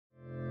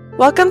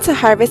Welcome to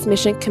Harvest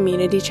Mission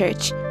Community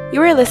Church.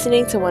 You are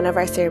listening to one of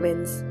our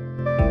sermons.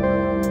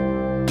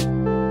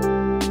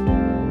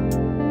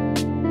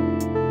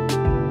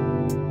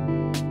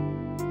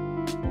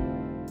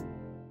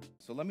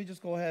 So let me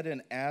just go ahead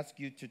and ask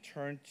you to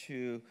turn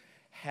to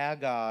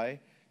Haggai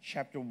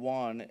chapter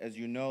 1. As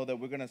you know, that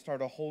we're going to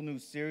start a whole new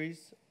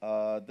series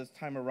this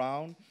time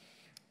around.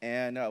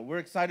 And we're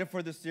excited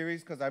for this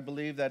series because I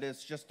believe that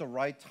it's just the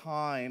right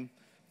time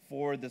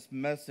for this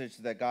message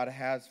that God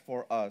has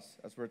for us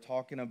as we're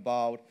talking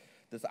about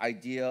this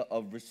idea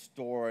of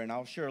restore. And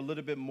I'll share a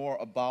little bit more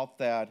about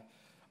that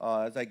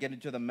as I get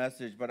into the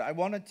message. But I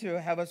wanted to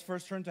have us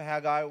first turn to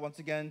Haggai. Once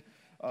again,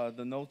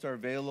 the notes are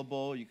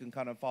available. You can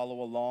kind of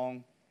follow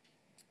along.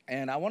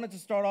 And I wanted to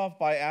start off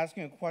by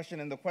asking a question,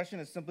 and the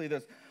question is simply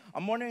this.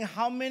 I'm wondering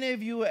how many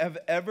of you have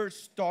ever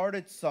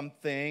started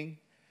something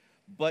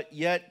but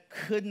yet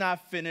could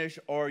not finish,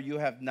 or you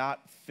have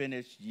not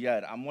finished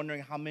yet? I'm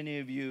wondering how many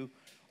of you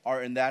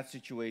are in that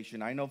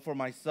situation. I know for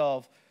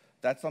myself,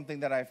 that's something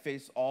that I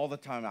face all the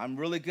time. I'm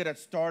really good at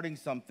starting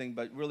something,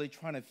 but really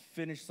trying to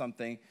finish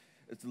something,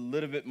 it's a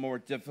little bit more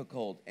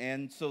difficult.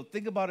 And so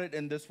think about it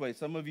in this way.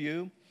 Some of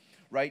you,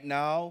 right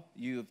now,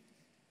 you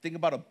think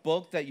about a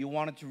book that you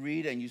wanted to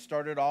read, and you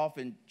started off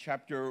in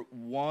chapter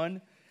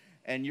 1,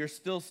 and you're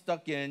still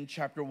stuck in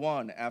chapter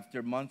 1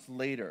 after months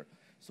later.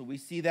 So we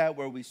see that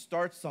where we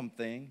start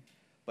something,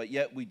 but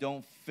yet we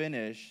don't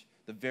finish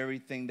the very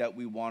thing that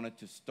we wanted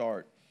to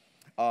start.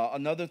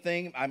 Another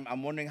thing,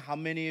 I'm wondering how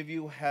many of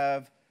you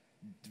have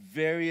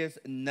various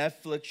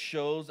Netflix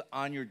shows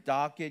on your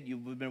docket.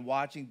 You've been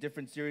watching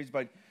different series,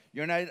 but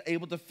you're not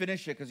able to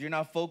finish it because you're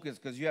not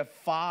focused, because you have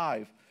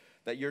 5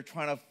 that you're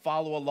trying to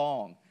follow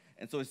along.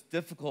 And so it's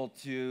difficult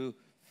to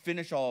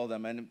finish all of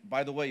them. And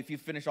by the way, if you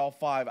finish all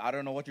 5, I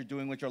don't know what you're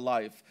doing with your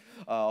life.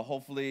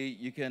 Hopefully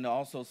you can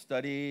also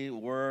study,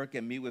 work,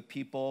 and meet with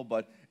people.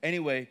 But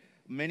anyway,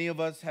 many of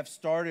us have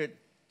started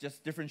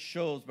just different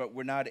shows, but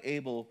we're not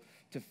able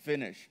to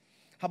finish.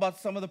 How about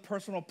some of the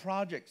personal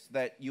projects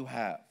that you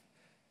have?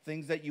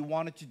 Things that you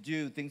wanted to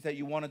do, things that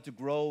you wanted to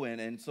grow in.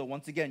 And so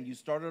once again, you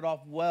started off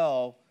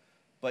well,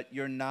 but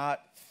you're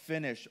not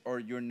finished, or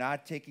you're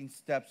not taking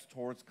steps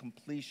towards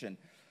completion.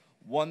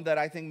 One that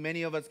I think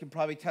many of us can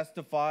probably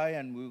testify,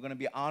 and we're going to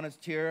be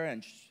honest here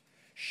and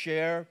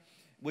share,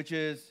 which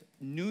is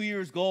New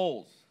Year's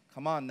goals.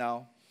 Come on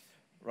now,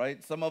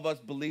 right? Some of us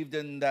believed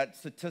in that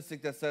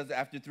statistic that says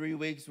after 3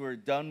 weeks, we're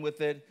done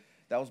with it.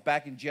 That was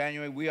back in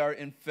January. We are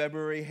in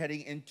February,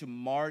 heading into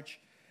March.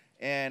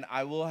 And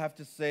I will have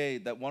to say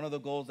that one of the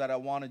goals that I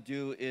want to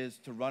do is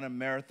to run a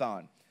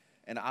marathon.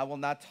 And I will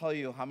not tell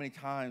you how many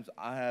times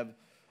I have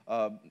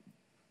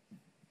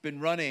been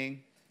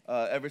running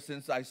ever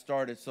since I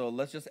started. So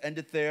let's just end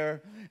it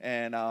there.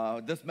 And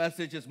this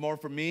message is more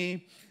for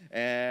me.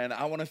 And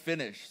I want to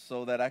finish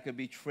so that I could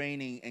be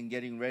training and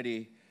getting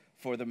ready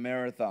for the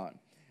marathon.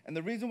 And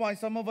the reason why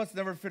some of us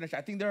never finish, I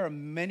think there are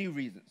many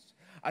reasons.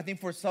 I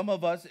think for some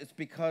of us, it's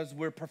because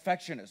we're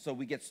perfectionists. So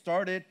we get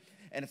started,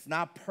 and it's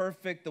not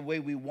perfect the way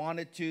we want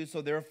it to.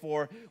 So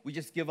therefore, we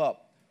just give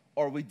up,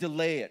 or we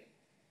delay it.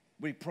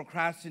 We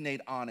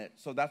procrastinate on it.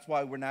 So that's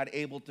why we're not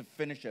able to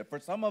finish it. For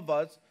some of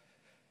us,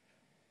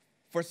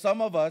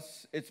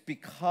 it's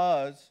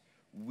because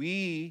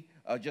we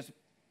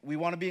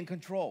want to be in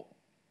control.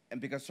 And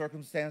because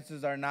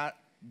circumstances are not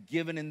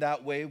given in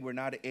that way, we're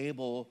not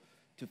able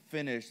to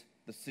finish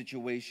the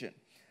situation.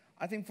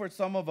 I think for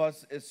some of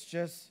us, it's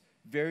just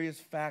various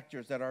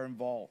factors that are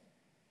involved.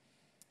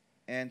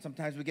 And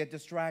sometimes we get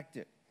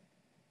distracted.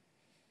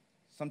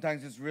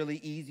 Sometimes it's really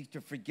easy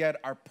to forget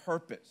our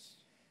purpose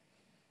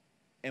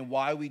and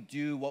why we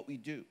do what we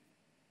do.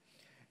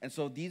 And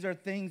so these are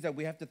things that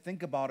we have to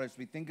think about as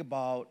we think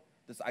about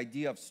this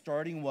idea of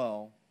starting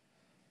well,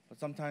 but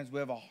sometimes we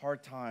have a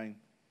hard time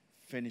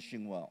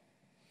finishing well.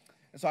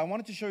 And so I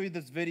wanted to show you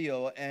this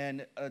video,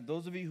 and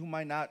those of you who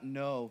might not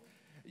know,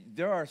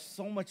 there are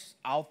so much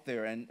out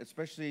there, and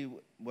especially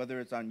whether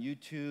it's on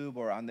YouTube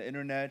or on the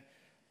internet,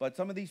 but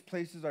some of these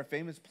places are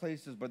famous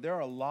places, but there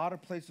are a lot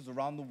of places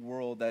around the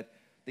world that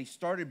they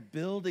started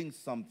building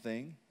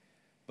something,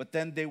 but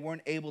then they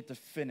weren't able to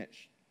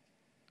finish.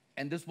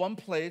 And this one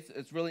place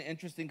is really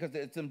interesting because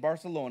it's in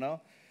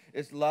Barcelona.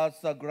 It's La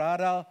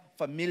Sagrada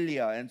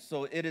Familia, and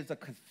so it is a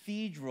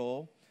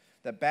cathedral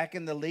that back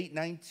in the late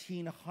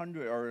 1900s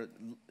or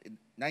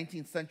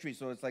 19th century,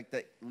 so it's like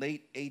the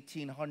late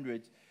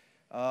 1800s,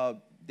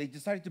 they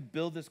decided to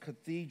build this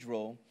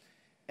cathedral.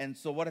 And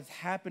so what has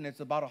happened, it's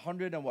about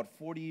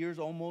 140 years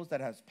almost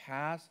that has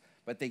passed,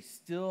 but they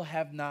still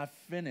have not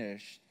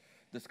finished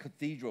this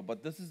cathedral.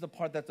 But this is the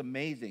part that's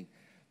amazing.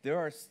 There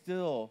are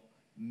still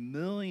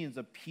millions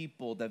of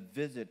people that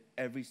visit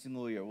every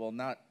single year. Well,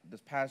 not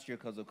this past year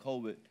because of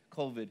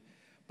COVID,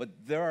 but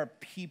there are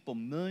people,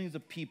 millions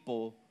of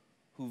people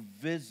who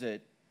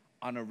visit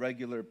on a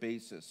regular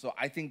basis. So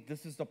I think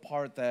this is the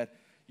part that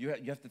you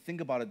have to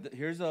think about it.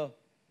 Here's a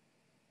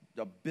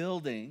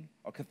building,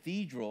 a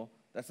cathedral,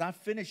 that's not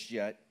finished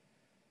yet,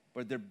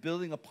 but they're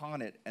building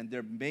upon it, and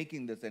they're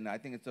making this, and I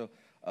think it's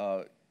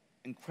a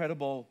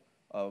incredible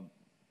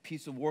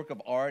piece of work of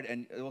art,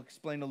 and it'll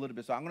explain a little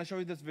bit. So I'm going to show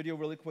you this video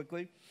really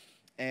quickly,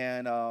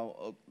 and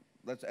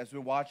as we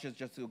watch it,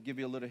 just to give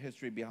you a little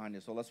history behind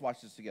it. So let's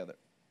watch this together.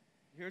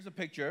 Here's a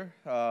picture,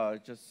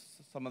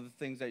 just some of the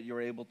things that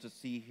you're able to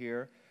see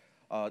here.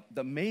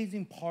 The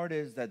amazing part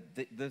is that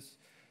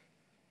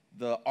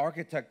the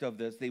architect of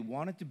this, they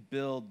wanted to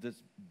build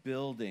this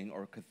building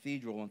or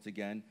cathedral, once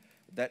again,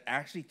 that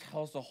actually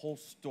tells the whole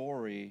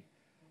story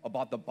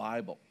about the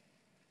Bible.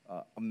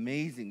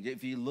 Amazing.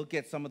 If you look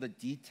at some of the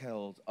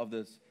details of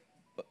this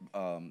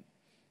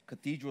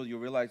cathedral, you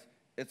realize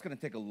it's going to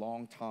take a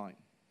long time.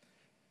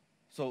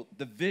 So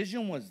the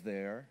vision was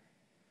there,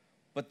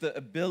 but the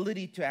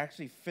ability to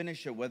actually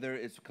finish it, whether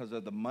it's because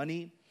of the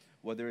money,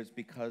 whether it's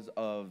because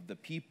of the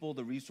people,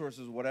 the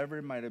resources, whatever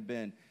it might have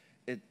been,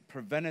 it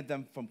prevented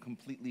them from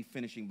completely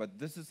finishing. But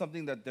this is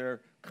something that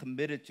they're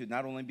committed to,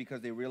 not only because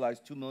they realize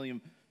 2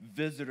 million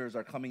visitors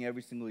are coming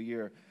every single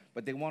year,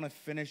 but they want to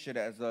finish it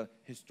as a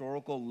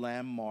historical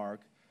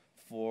landmark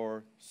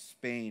for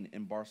Spain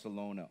in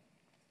Barcelona.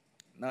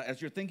 Now,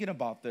 as you're thinking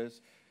about this,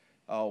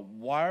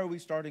 why are we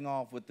starting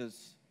off with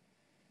this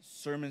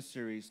sermon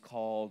series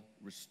called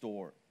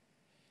Restore?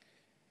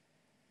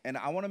 And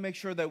I want to make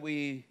sure that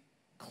we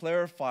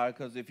clarify,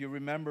 because if you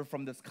remember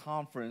from this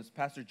conference,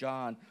 Pastor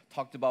John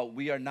talked about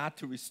we are not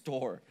to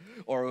restore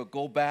or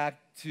go back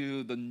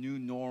to the new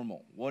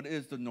normal. What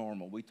is the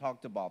normal? We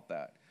talked about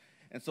that.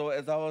 And so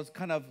as I was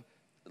kind of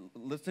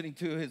listening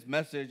to his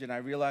message, and I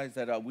realized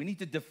that we need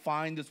to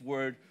define this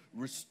word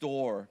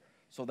restore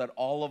so that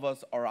all of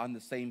us are on the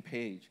same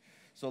page.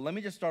 So let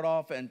me just start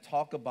off and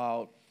talk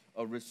about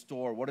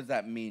restore. What does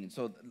that mean?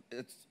 So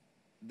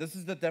this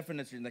is the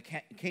definition. The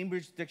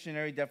Cambridge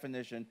Dictionary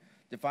definition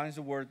defines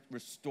the word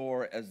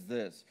restore as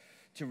this: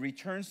 to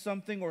return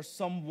something or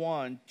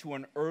someone to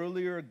an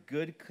earlier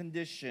good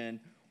condition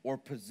or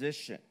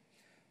position.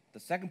 The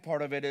second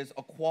part of it is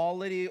a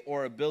quality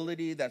or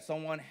ability that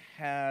someone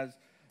has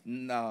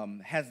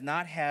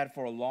not had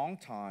for a long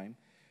time.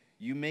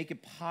 You make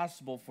it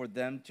possible for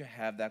them to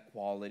have that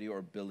quality or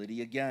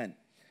ability again.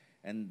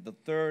 And the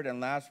third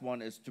and last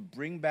one is to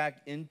bring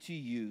back into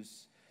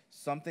use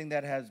something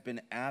that has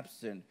been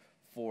absent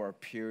for a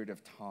period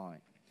of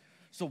time.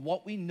 So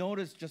what we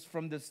notice just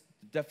from this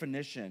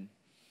definition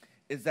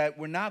is that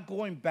we're not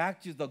going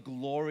back to the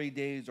glory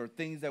days or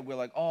things that we're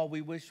like, oh,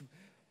 we wish,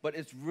 but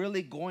it's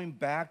really going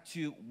back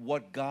to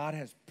what God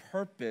has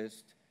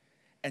purposed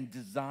and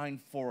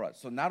designed for us.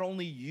 So not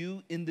only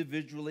you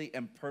individually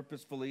and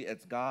purposefully,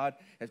 as God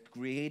has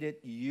created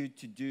you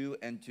to do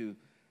and to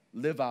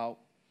live out,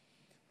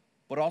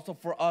 but also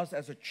for us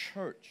as a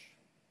church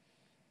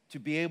to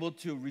be able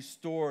to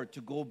restore,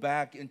 to go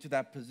back into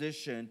that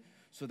position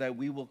so that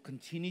we will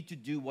continue to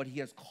do what he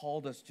has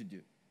called us to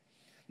do.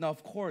 Now,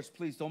 of course,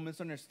 please don't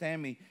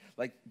misunderstand me.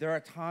 Like, there are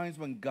times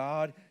when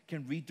God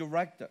can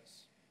redirect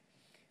us.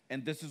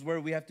 And this is where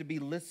we have to be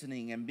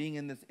listening and being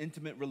in this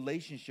intimate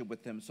relationship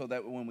with him so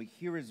that when we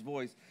hear his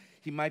voice,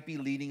 he might be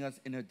leading us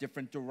in a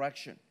different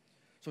direction.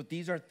 So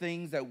these are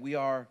things that we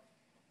are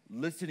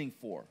listening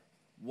for,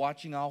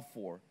 watching out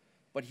for.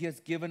 But he has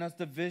given us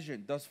the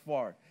vision thus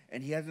far,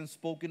 and he hasn't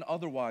spoken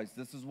otherwise.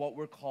 This is what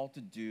we're called to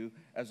do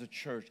as a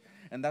church.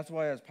 And that's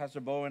why, as Pastor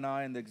Bo and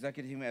I and the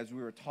executive team, as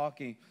we were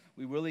talking,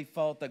 we really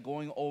felt that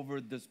going over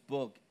this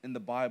book in the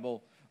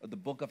Bible, the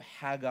book of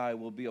Haggai,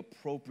 will be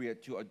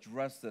appropriate to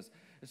address this,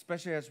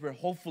 especially as we're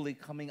hopefully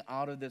coming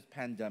out of this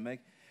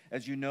pandemic.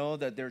 As you know,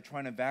 that they're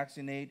trying to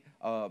vaccinate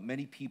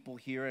many people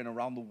here and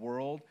around the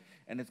world,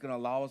 and it's going to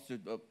allow us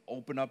to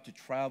open up to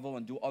travel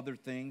and do other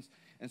things.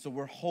 And so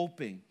we're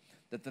hoping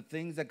that the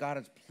things that God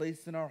has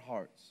placed in our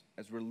hearts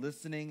as we're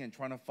listening and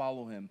trying to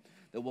follow him,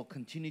 that we'll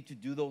continue to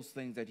do those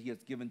things that he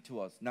has given to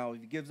us. Now,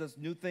 if he gives us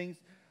new things,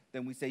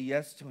 then we say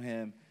yes to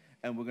him,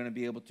 and we're going to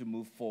be able to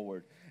move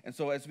forward. And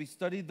so as we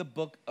study the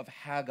book of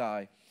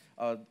Haggai,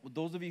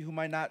 those of you who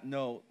might not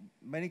know,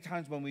 many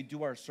times when we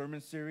do our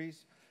sermon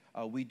series,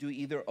 we do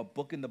either a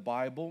book in the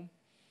Bible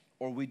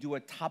or we do a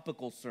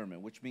topical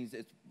sermon, which means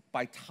it's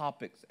by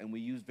topics, and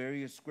we use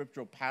various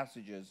scriptural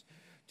passages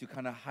to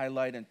kind of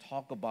highlight and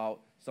talk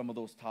about some of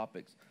those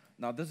topics.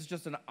 Now, this is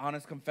just an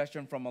honest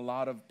confession from a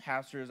lot of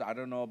pastors. I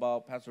don't know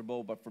about Pastor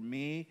Bo, but for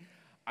me,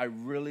 I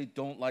really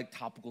don't like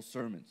topical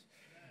sermons.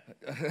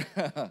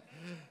 I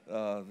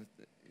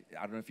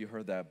don't know if you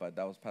heard that, but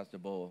that was Pastor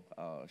Bo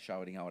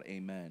shouting out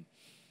amen.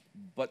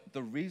 But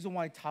the reason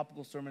why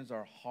topical sermons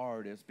are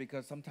hard is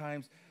because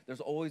sometimes there's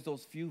always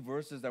those few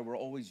verses that we're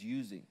always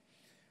using.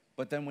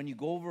 But then when you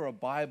go over a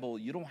Bible,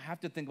 you don't have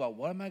to think about,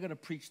 what am I going to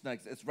preach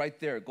next? It's right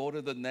there. Go to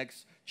the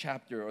next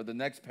chapter or the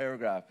next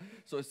paragraph.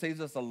 So it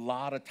saves us a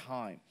lot of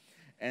time.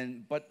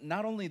 But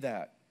not only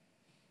that,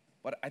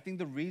 but I think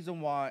the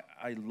reason why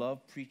I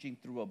love preaching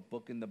through a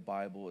book in the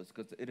Bible is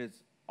because it is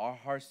our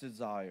heart's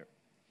desire.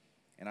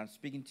 And I'm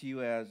speaking to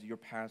you as your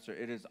pastor.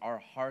 It is our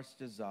heart's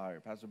desire,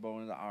 Pastor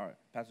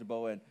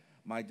Bo and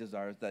my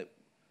desire, is that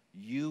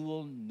you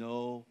will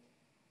know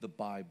the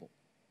Bible.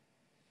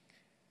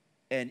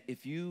 And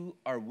if you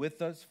are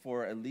with us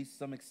for at least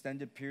some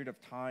extended period of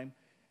time,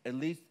 at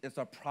least it's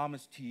a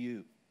promise to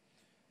you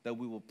that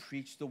we will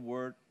preach the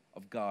word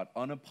of God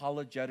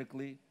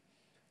unapologetically,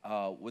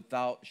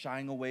 without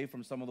shying away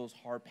from some of those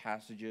hard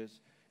passages,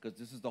 because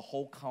this is the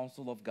whole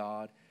counsel of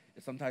God.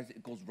 Sometimes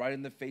it goes right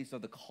in the face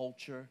of the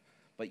culture,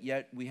 but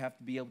yet we have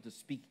to be able to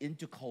speak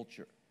into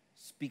culture,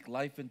 speak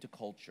life into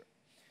culture.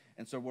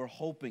 And so we're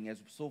hoping,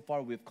 as so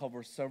far we've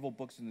covered several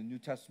books in the New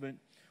Testament,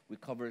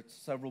 we've covered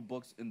several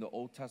books in the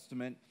Old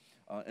Testament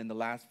in the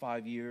last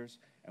 5 years,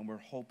 and we're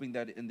hoping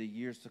that in the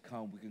years to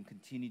come we can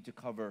continue to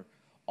cover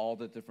all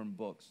the different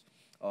books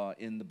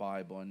in the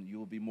Bible, and you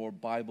will be more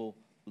Bible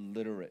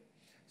literate.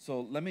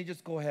 So let me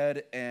just go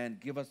ahead and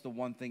give us the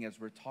one thing as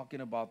we're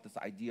talking about this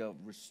idea of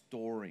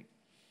restoring.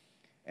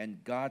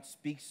 And God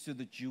speaks to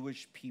the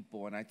Jewish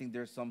people, and I think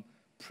there's some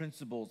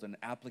principles and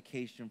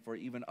application for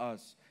even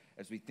us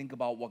as we think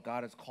about what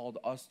God has called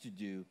us to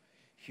do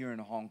here in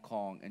Hong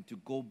Kong, and to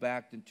go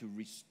back and to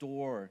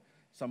restore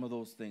some of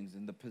those things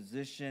in the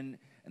position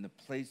and the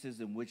places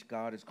in which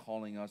God is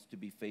calling us to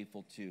be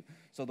faithful to.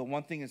 So the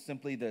one thing is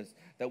simply this,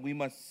 that we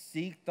must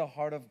seek the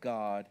heart of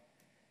God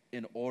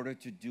in order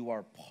to do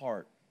our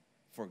part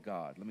for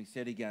God. Let me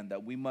say it again,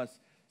 that we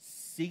must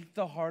seek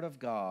the heart of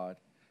God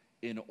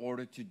in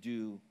order to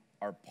do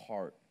our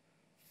part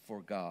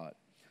for God.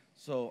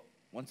 So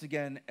once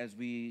again, as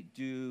we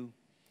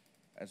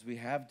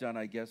have done,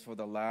 I guess, for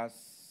the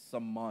last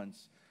some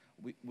months,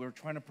 we're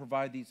trying to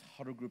provide these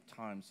huddle group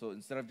times. So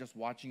instead of just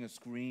watching a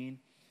screen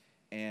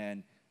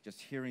and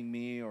just hearing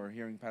me or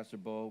hearing Pastor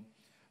Bo,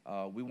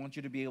 we want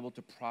you to be able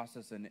to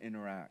process and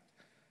interact.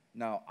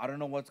 Now, I don't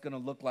know what's going to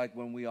look like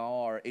when we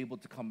all are able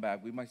to come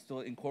back. We might still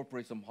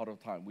incorporate some huddle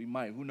time. We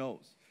might, who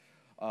knows?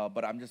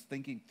 But I'm just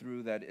thinking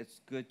through that it's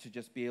good to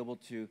just be able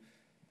to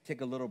take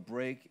a little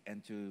break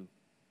and to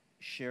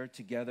share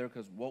together,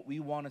 because what we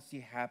want to see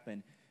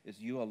happen is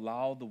you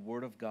allow the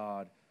Word of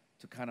God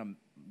to kind of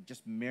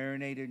just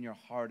marinate in your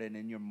heart and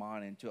in your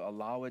mind, and to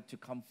allow it to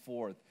come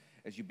forth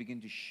as you begin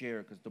to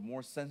share, because the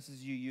more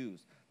senses you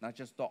use, not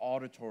just the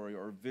auditory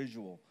or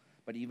visual,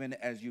 but even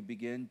as you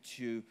begin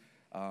to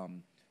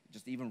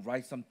just even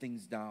write some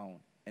things down,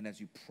 and as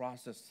you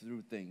process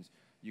through things,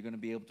 you're going to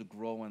be able to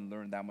grow and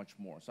learn that much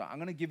more. So I'm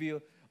going to give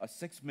you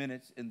 6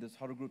 minutes in this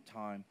huddle group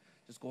time.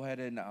 Just go ahead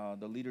and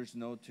the leaders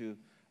know to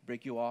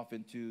break you off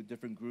into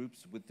different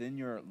groups within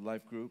your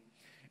life group.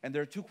 And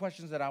there are 2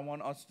 questions that I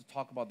want us to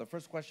talk about. The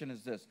first question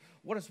is this: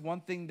 what is one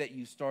thing that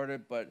you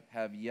started but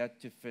have yet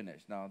to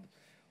finish? Now,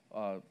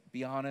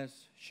 be honest,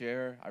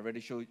 share. I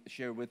already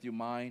shared with you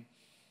mine,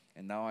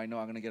 and now I know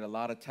I'm going to get a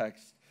lot of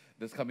texts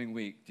this coming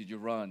week. Did you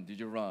run?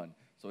 Did you run?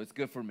 So it's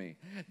good for me.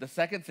 The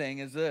second thing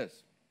is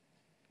this.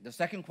 The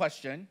second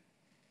question,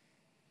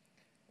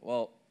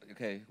 well,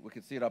 okay, we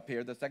can see it up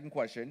here. The second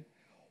question: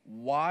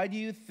 why do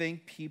you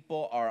think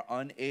people are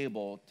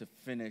unable to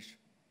finish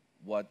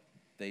what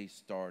they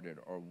started,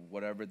 or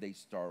whatever they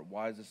start?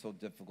 Why is it so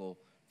difficult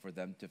for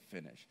them to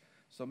finish?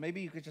 So maybe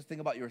you could just think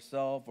about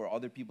yourself or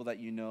other people that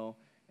you know,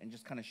 and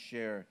just kind of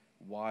share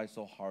why it's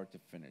so hard to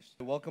finish.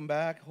 Welcome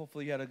back.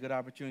 Hopefully you had a good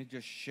opportunity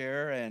to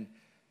share, and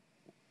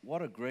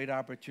what a great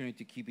opportunity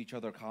to keep each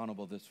other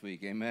accountable this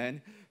week.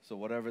 Amen. So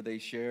whatever they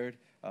shared,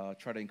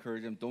 try to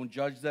encourage them. Don't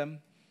judge them,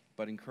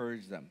 but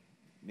encourage them.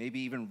 Maybe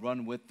even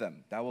run with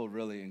them. That will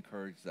really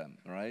encourage them,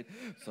 all right?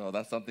 So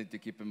that's something to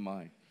keep in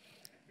mind.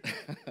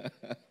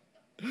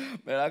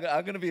 Man,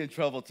 I'm going to be in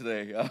trouble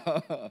today.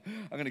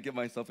 I'm going to get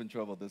myself in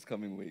trouble this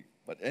coming week.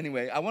 But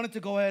anyway, I wanted to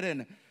go ahead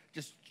and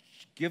just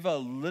give a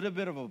little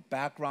bit of a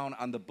background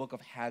on the book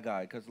of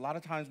Haggai, because a lot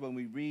of times when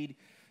we read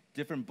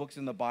different books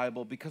in the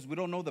Bible, because we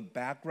don't know the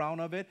background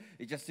of it,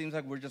 it just seems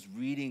like we're just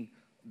reading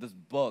this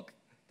book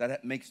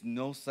that makes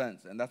no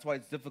sense. And that's why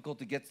it's difficult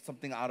to get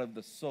something out of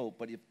the soap.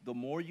 But if the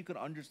more you can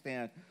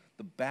understand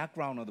the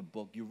background of the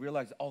book, you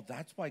realize, oh,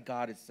 that's why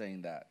God is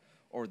saying that,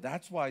 or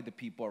that's why the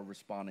people are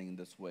responding in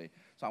this way.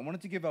 So I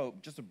wanted to give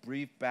just a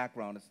brief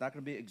background. It's not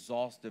going to be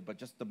exhaustive, but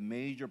just the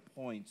major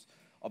points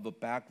of the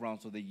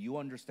background so that you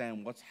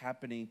understand what's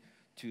happening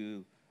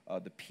to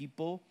the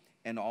people,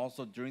 and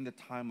also during the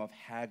time of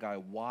Haggai,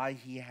 why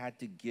he had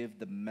to give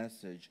the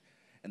message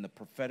and the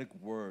prophetic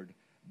word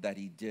that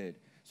he did.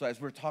 So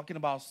as we're talking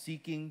about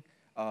seeking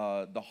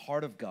the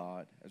heart of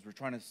God, as we're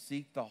trying to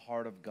seek the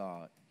heart of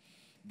God,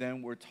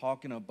 then we're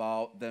talking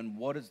about then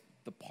what is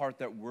the part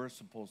that we're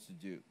supposed to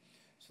do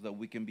so that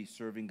we can be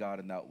serving God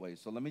in that way.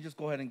 So let me just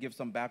go ahead and give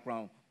some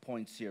background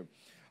points here.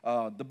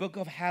 The book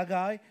of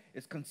Haggai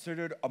is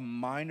considered a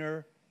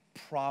minor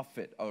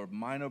prophet or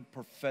minor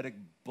prophetic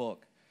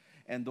book.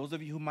 And those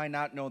of you who might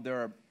not know,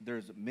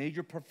 there's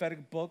major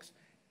prophetic books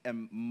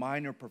and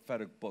minor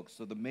prophetic books.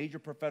 So the major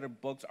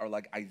prophetic books are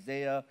like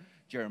Isaiah,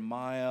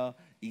 Jeremiah,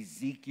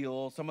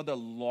 Ezekiel. Some of the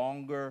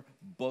longer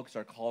books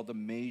are called the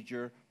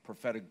major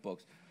prophetic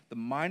books. The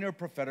minor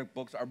prophetic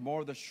books are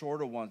more of the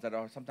shorter ones that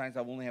are sometimes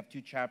I only have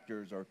 2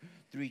 chapters or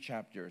 3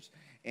 chapters,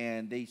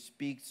 and they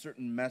speak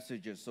certain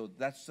messages. So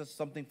that's just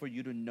something for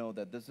you to know,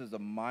 that this is a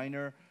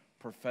minor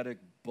prophetic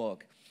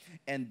book.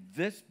 And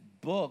this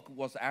book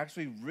was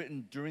actually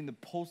written during the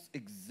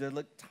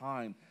post-exilic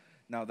time.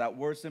 Now, that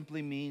word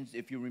simply means,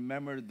 if you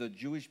remember, the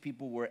Jewish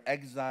people were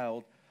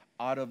exiled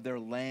out of their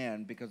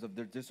land because of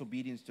their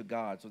disobedience to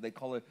God. So they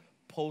call it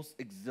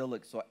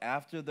post-exilic. So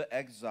after the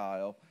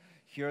exile,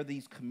 here are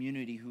these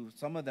community who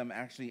some of them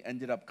actually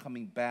ended up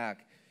coming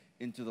back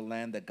into the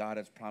land that God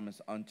has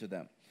promised unto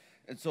them.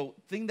 And so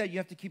thing that you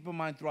have to keep in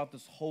mind throughout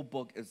this whole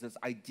book is this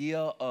idea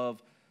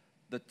of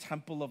the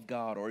temple of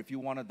God, or if you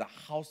wanted the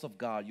house of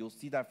God. You'll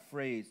see that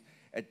phrase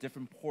at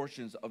different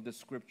portions of the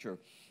scripture.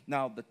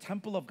 Now, the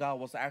temple of God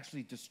was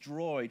actually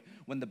destroyed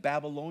when the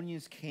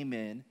Babylonians came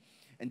in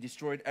and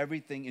destroyed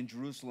everything in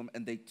Jerusalem,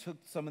 and they took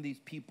some of these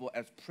people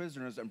as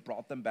prisoners and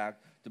brought them back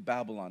to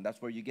Babylon.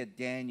 That's where you get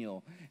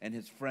Daniel and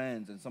his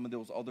friends and some of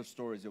those other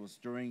stories. It was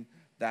during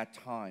that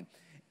time.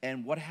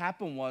 And what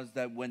happened was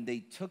that when they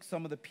took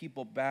some of the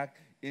people back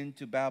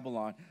into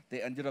Babylon,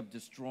 they ended up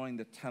destroying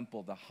the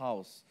temple, the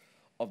house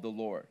of the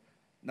Lord.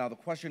 Now, the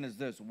question is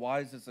this: why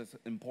is this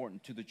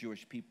important to the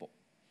Jewish people?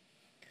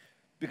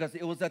 Because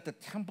it was at the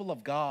temple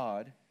of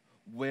God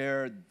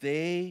where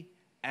they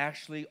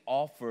actually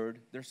offered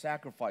their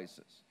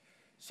sacrifices.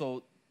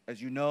 So,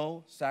 as you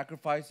know,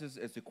 sacrifices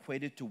is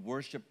equated to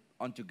worship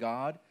unto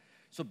God.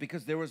 So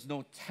because there was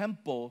no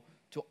temple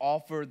to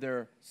offer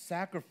their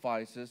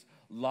sacrifices,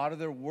 a lot of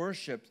their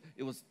worships,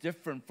 it was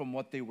different from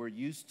what they were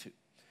used to.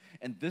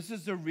 And this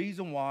is the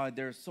reason why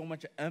there's so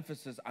much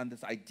emphasis on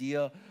this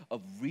idea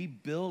of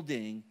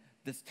rebuilding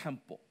this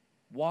temple.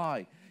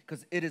 Why?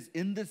 Because it is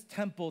in this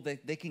temple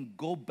that they can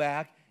go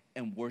back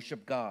and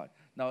worship God.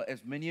 Now,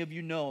 as many of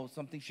you know,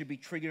 something should be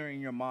triggering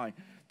in your mind.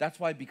 That's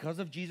why, because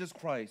of Jesus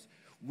Christ,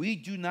 we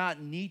do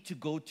not need to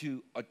go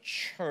to a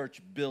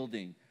church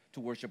building to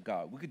worship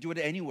God. We could do it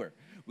anywhere.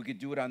 We could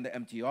do it on the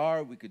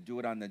MTR. We could do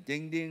it on the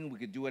ding ding. We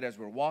could do it as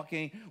we're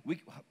walking.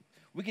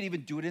 We can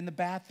even do it in the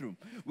bathroom.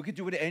 We could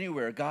do it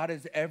anywhere. God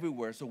is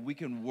everywhere, so we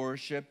can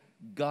worship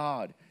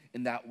God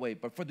in that way.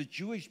 But for the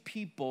Jewish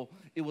people,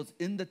 it was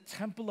in the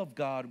temple of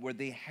God where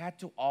they had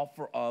to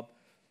offer up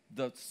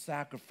the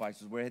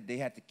sacrifices, where they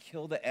had to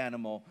kill the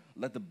animal,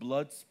 let the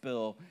blood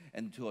spill,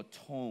 and to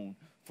atone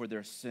for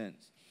their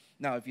sins.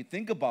 Now, if you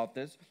think about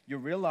this, you're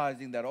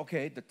realizing that,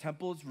 okay, the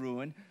temple is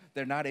ruined.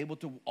 They're not able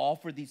to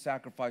offer these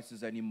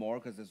sacrifices anymore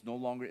because it's no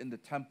longer in the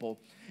temple.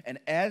 And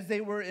as they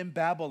were in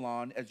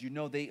Babylon, as you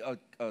know, they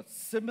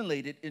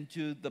assimilated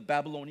into the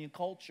Babylonian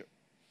culture.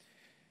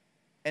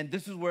 And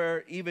this is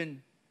where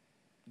even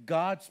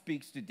God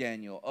speaks to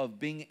Daniel of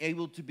being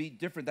able to be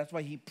different. That's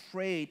why he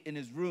prayed in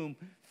his room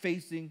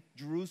facing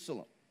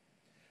Jerusalem.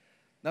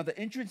 Now, the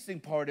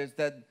interesting part is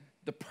that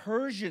the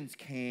Persians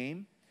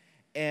came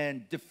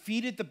and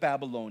defeated the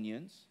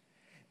Babylonians.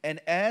 And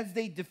as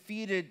they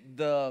defeated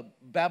the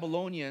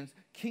Babylonians,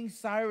 King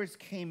Cyrus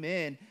came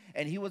in,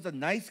 and he was a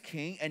nice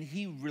king, and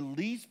he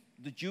released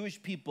the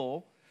Jewish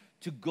people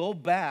to go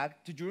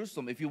back to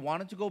Jerusalem. If you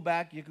wanted to go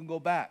back, you can go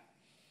back.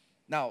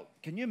 Now,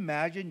 can you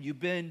imagine you've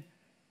been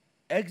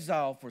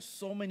exiled for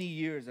so many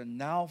years, and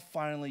now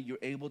finally you're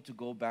able to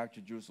go back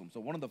to Jerusalem? So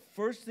one of the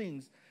first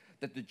things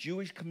that the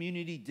Jewish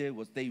community did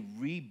was they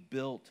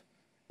rebuilt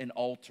an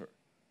altar.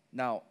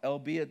 Now,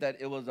 albeit that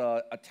it was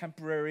a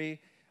temporary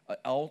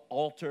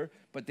altar,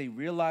 but they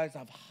realized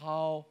of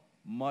how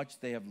much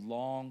they have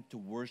longed to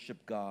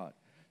worship God,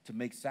 to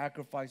make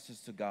sacrifices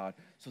to God.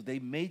 So they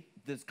made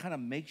this kind of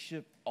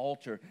makeshift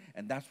altar,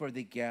 and that's where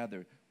they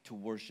gathered to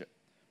worship.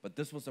 But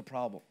this was a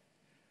problem.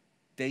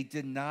 They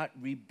did not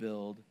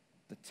rebuild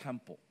the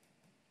temple.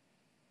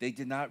 They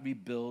did not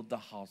rebuild the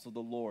house of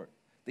the Lord.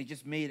 They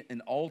just made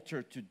an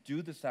altar to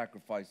do the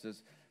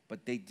sacrifices,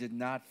 but they did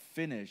not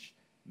finish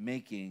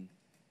making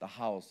the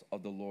house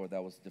of the Lord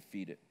that was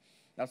defeated.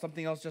 Now,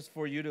 something else just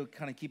for you to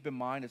kind of keep in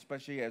mind,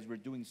 especially as we're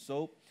doing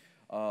SOAP.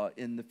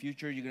 In the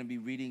future, you're going to be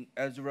reading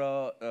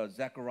Ezra,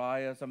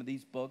 Zechariah, some of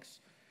these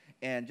books.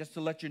 And just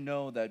to let you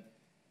know that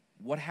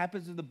what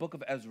happens in the book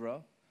of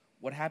Ezra,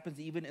 what happens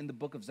even in the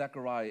book of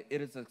Zechariah,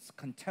 it is a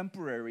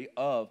contemporary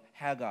of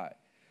Haggai.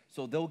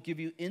 So they'll give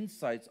you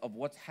insights of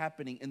what's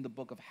happening in the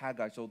book of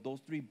Haggai. So those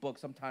three books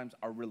sometimes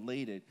are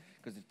related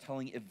because they're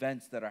telling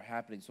events that are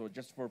happening. So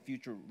just for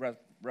future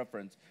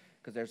reference,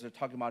 because as they're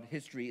talking about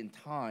history and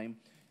time,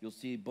 you'll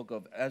see book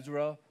of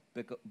Ezra,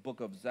 book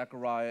of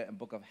Zechariah, and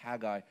book of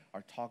Haggai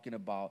are talking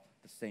about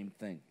the same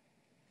thing.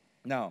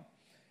 Now,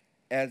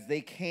 as they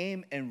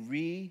came and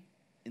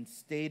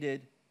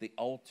reinstated the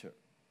altar,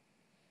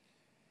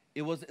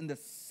 it was in the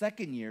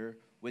second year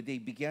where they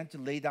began to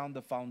lay down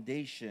the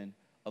foundation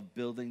of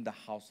building the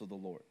house of the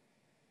Lord.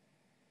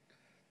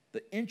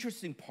 The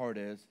interesting part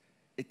is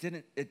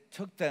it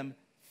took them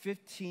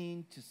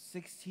 15 to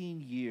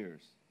 16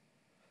 years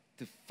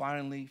to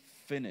finally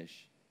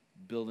finish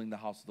building the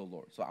house of the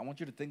Lord. So I want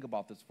you to think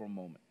about this for a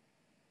moment.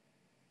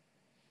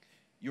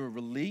 You're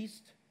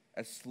released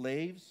as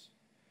slaves,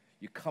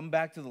 you come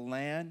back to the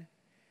land,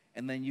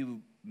 and then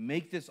you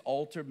make this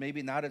altar,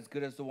 maybe not as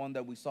good as the one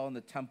that we saw in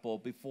the temple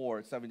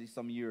before 70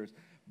 some years,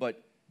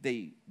 but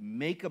they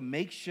make a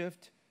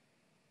makeshift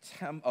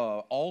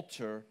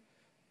altar,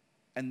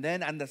 and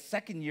then on the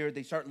second year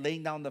they start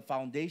laying down the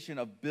foundation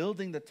of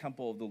building the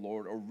temple of the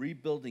Lord or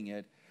rebuilding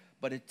it.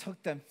 But it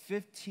took them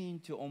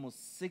 15 to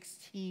almost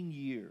 16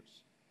 years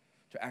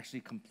to actually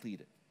complete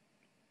it.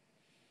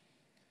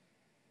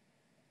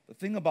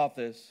 thing about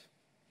this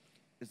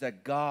is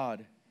that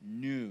God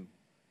knew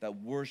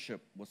that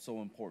worship was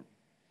so important.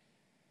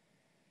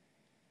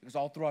 Because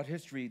all throughout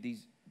history,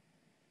 these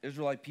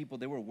Israelite people,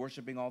 they were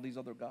worshiping all these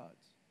other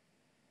gods.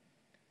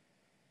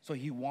 So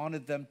he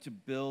wanted them to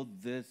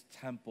build this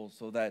temple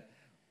so that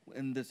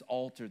in this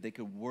altar they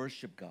could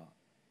worship God.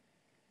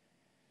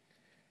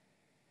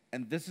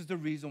 And this is the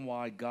reason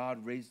why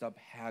God raised up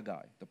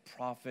Haggai, the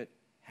prophet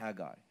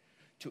Haggai,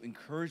 to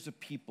encourage the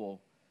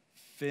people,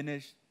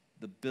 finish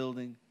the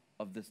building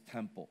of this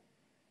temple.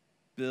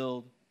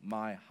 Build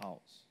my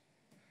house.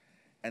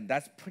 And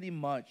that's pretty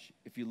much,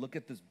 if you look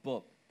at this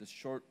book, this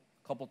short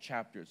couple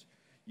chapters,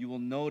 you will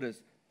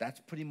notice that's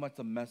pretty much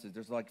the message.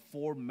 There's like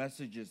 4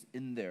 messages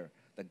in there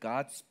that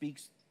God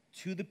speaks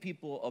to the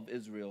people of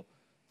Israel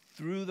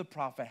through the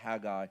prophet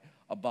Haggai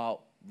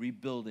about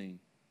rebuilding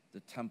the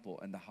temple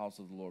and the house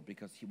of the Lord.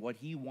 Because what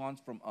he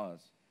wants from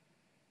us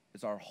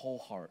is our whole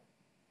heart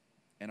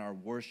and our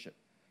worship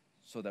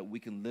so that we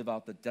can live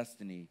out the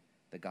destiny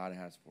that God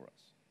has for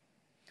us.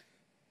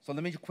 So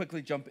let me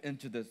quickly jump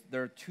into this.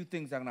 There are 2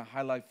 things I'm going to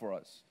highlight for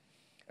us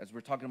as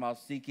we're talking about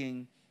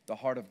seeking the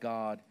heart of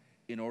God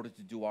in order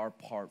to do our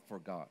part for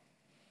God.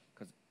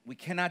 Because we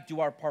cannot do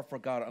our part for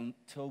God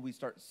until we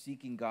start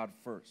seeking God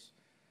first.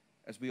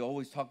 As we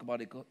always talk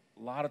about it,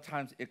 a lot of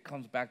times it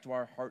comes back to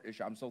our heart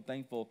issue. I'm so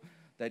thankful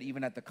that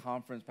even at the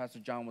conference, Pastor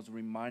John was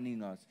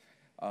reminding us,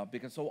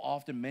 because so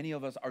often many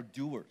of us are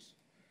doers.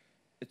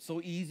 It's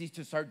so easy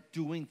to start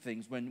doing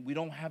things when we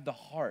don't have the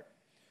heart.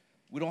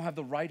 We don't have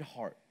the right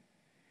heart.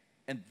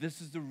 And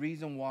this is the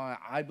reason why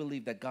I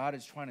believe that God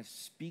is trying to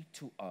speak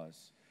to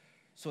us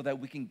so that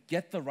we can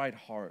get the right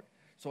heart.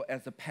 So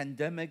as the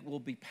pandemic will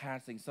be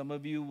passing, some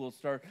of you will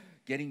start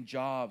getting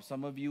jobs.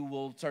 Some of you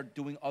will start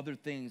doing other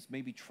things,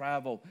 maybe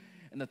travel.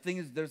 And the thing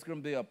is, there's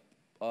going to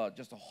be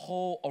just a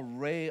whole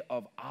array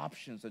of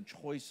options and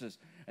choices.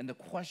 And the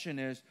question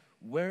is,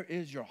 where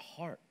is your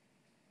heart?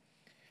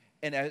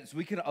 And as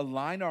we can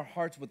align our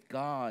hearts with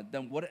God,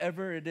 then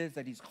whatever it is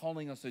that he's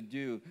calling us to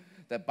do,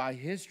 that by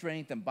his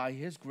strength and by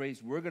his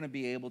grace, we're going to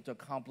be able to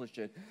accomplish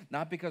it.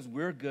 Not because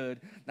we're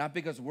good, not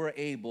because we're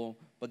able,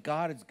 but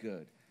God is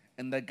good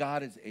and that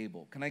God is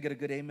able. Can I get a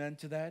good amen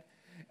to that?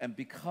 And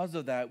because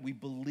of that, we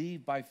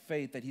believe by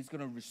faith that he's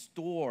going to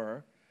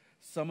restore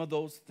some of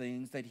those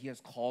things that he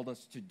has called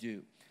us to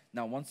do.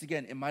 Now, once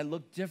again, it might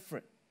look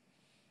different.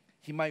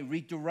 He might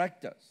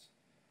redirect us.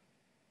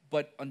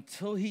 But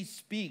until he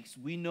speaks,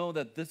 we know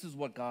that this is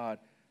what God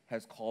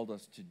has called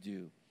us to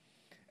do.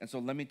 And so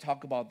let me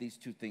talk about these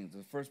 2 things.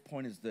 The first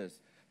point is this,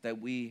 that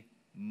we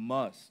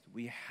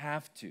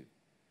have to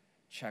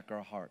check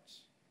our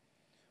hearts.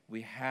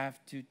 We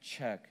have to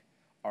check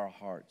our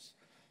hearts.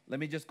 Let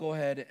me just go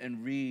ahead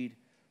and read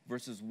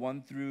verses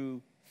 1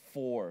 through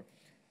 4.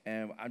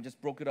 And I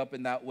just broke it up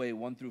in that way,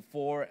 1 through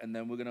 4, and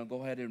then we're going to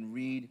go ahead and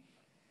read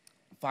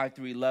 5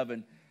 through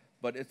 11.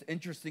 But it's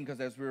interesting because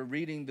as we're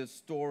reading this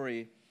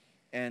story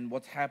and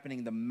what's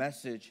happening, the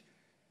message,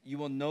 you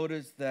will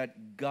notice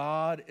that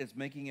God is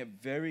making it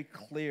very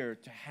clear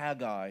to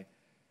Haggai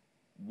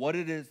what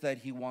it is that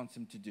he wants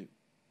him to do.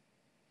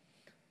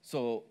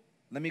 So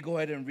let me go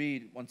ahead and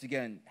read, once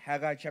again,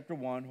 Haggai chapter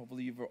 1.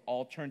 Hopefully you've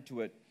all turned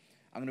to it.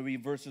 I'm going to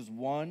read verses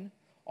 1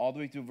 all the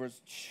way through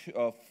verse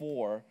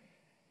 4,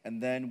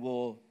 and then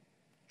we'll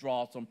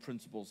draw some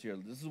principles here.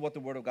 This is what the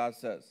Word of God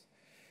says.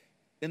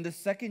 In the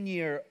 2nd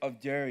year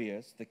of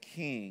Darius, the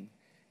king,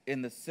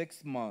 in the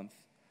 6th month,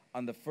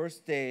 on the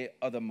 1st day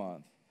of the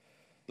month,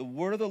 the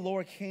word of the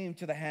Lord came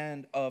to the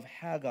hand of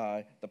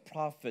Haggai, the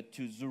prophet,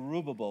 to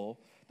Zerubbabel,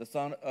 the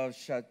son of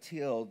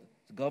Shealtiel,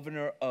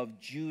 governor of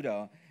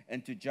Judah,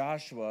 and to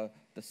Joshua,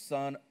 the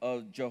son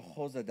of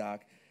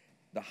Jehozadak,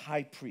 the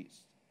high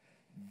priest.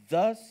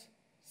 Thus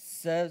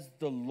says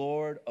the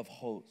Lord of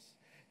hosts,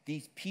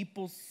 these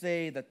people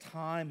say the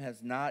time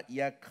has not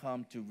yet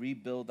come to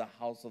rebuild the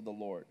house of the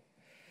Lord.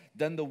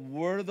 Then the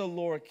word of the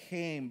Lord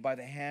came by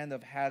the hand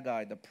of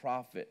Haggai, the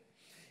prophet.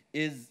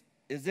 Is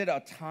it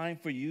a time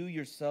for you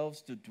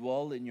yourselves to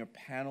dwell in your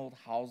paneled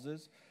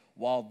houses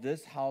while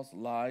this house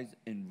lies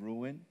in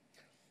ruin?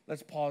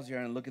 Let's pause here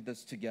and look at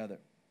this together.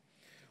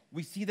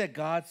 We see that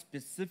God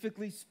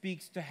specifically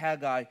speaks to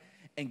Haggai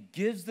and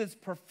gives this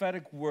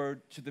prophetic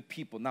word to the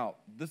people. Now,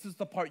 this is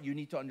the part you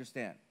need to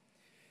understand.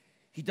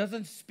 He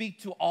doesn't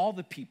speak to all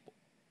the people.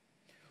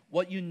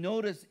 What you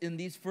notice in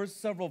these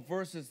first several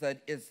verses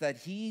is that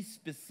he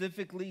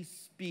specifically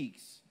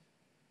speaks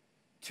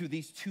to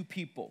these 2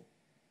 people,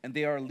 and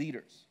they are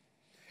leaders.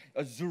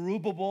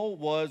 Zerubbabel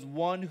was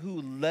one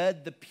who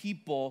led the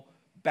people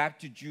back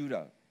to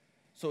Judah.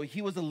 So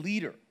he was a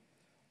leader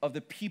of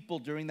the people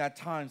during that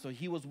time. So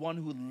he was one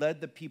who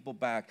led the people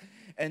back.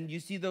 And you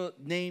see the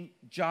name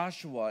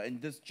Joshua, and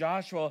this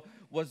Joshua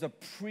was a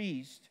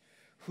priest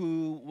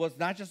who was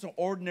not just an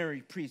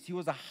ordinary priest, he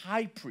was a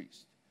high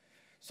priest.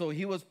 So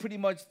he was pretty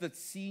much the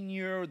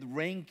senior, the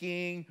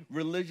ranking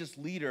religious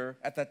leader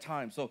at that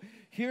time. So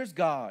here's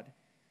God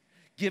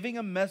giving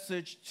a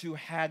message to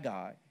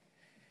Haggai.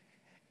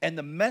 And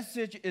the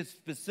message is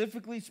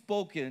specifically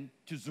spoken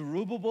to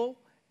Zerubbabel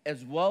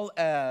as well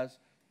as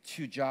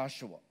to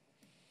Joshua.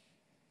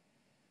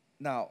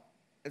 Now,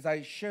 as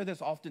I share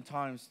this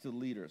oftentimes to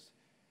leaders,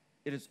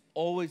 it is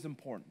always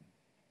important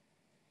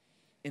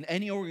in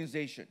any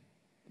organization,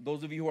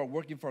 those of you who are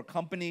working for a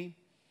company,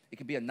 it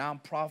could be a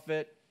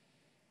nonprofit,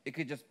 it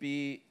could just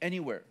be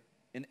anywhere,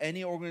 in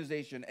any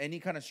organization, any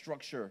kind of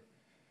structure,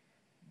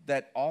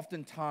 that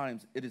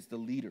oftentimes it is the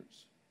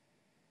leaders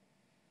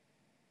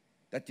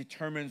that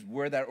determines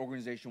where that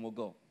organization will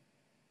go.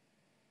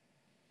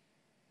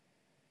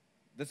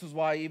 This is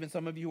why even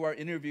some of you who are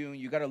interviewing,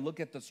 you got to look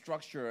at the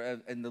structure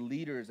and the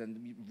leaders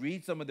and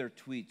read some of their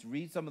tweets,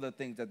 read some of the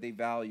things that they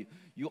value.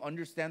 You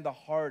understand the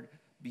heart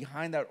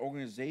behind that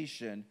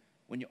organization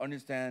when you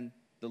understand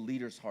the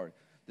leader's heart.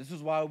 This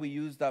is why we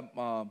use that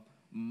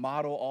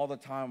motto all the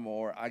time,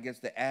 or I guess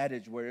the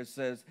adage where it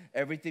says,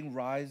 everything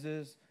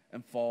rises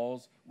and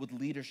falls with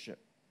leadership.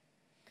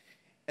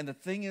 And the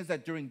thing is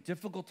that during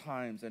difficult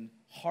times and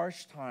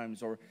harsh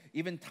times, or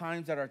even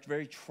times that are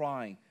very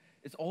trying,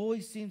 it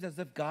always seems as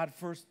if God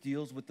first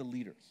deals with the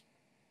leaders.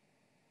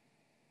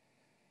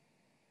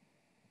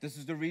 This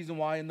is the reason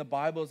why in the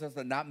Bible it says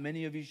that not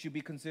many of you should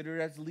be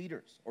considered as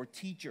leaders or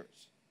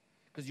teachers,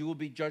 because you will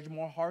be judged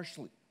more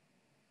harshly.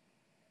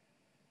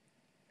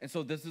 And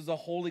so this is a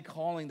holy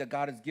calling that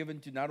God has given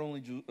to not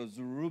only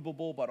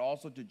Zerubbabel, but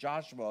also to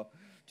Joshua,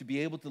 to be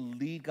able to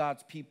lead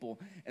God's people.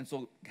 And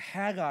so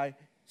Haggai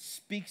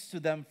speaks to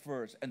them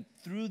first. And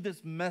through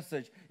this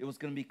message, it was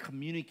going to be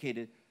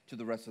communicated to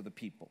the rest of the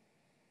people.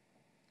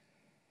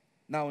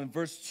 Now in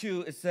verse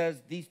 2, it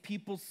says, these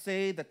people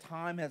say the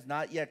time has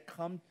not yet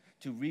come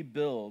to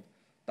rebuild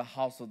the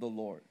house of the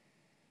Lord.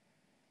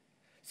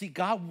 See,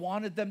 God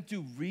wanted them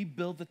to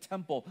rebuild the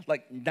temple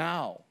like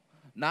now,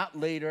 not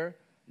later,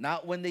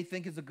 not when they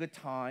think is a good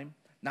time,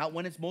 not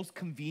when it's most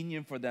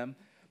convenient for them,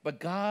 but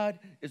God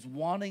is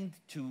wanting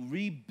to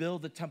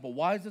rebuild the temple.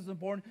 Why is this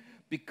important?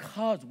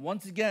 Because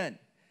once again,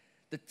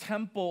 the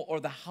temple or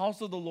the house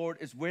of the Lord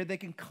is where they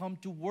can come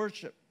to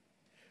worship.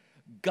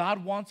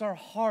 God wants our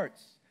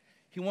hearts.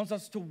 He wants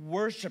us to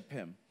worship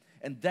him.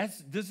 And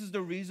this is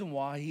the reason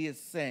why he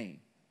is saying,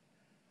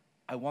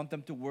 I want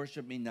them to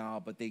worship me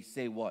now, but they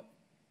say what?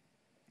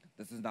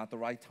 This is not the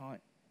right time.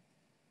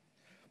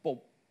 But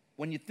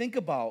when you think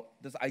about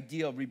this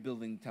idea of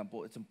rebuilding the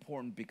temple, it's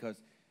important because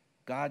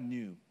God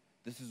knew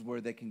this is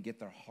where they can get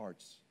their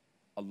hearts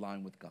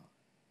aligned with God.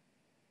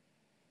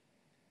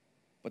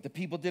 But the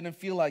people didn't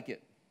feel like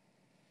it.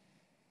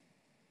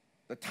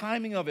 The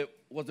timing of it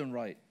wasn't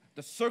right.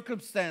 The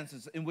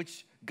circumstances in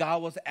which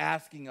God was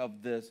asking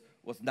of this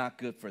was not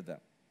good for them.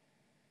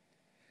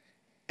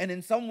 And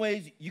in some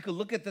ways, you could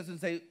look at this and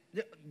say,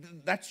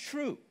 that's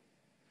true.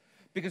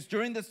 Because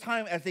during this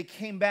time, as they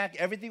came back,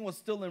 everything was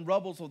still in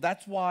rubble, so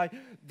that's why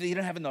they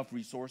didn't have enough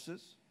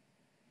resources.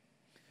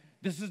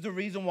 This is the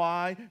reason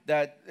why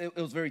that it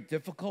was very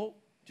difficult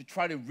to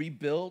try to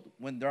rebuild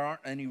when there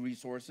aren't any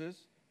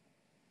resources.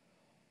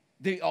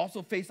 They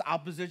also faced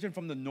opposition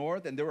from the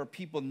north, and there were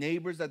people,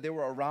 neighbors that they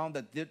were around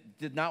that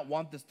did not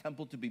want this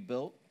temple to be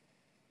built.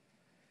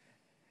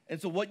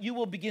 And so what you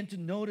will begin to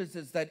notice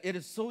is that it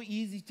is so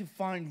easy to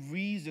find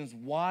reasons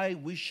why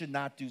we should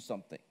not do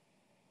something.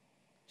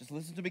 Just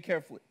listen to me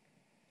carefully.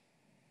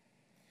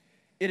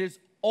 It is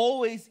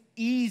always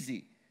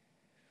easy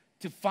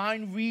to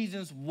find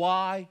reasons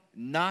why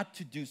not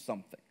to do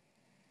something.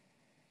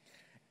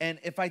 And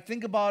if I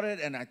think about it,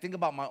 and I think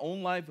about my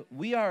own life,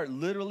 we are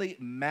literally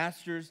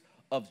masters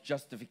of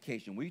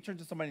justification. Will you turn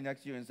to somebody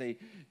next to you and say,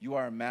 you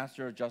are a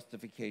master of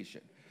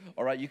justification?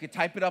 All right, you can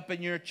type it up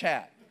in your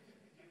chat.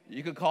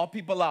 You can call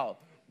people out.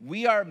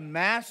 We are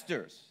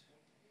masters.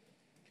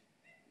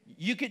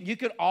 You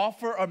could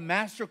offer a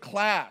master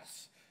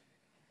class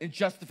in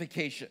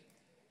justification.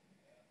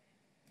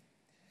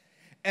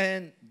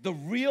 And the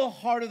real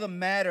heart of the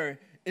matter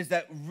is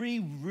that we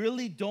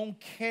really don't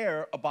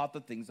care about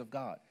the things of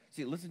God.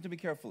 See, listen to me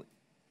carefully.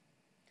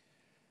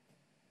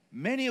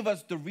 Many of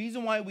us, the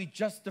reason why we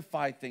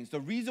justify things, the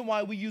reason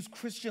why we use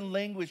Christian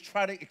language,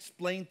 try to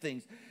explain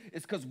things,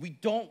 is because we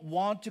don't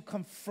want to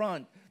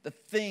confront the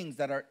things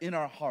that are in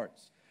our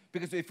hearts.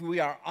 Because if we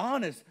are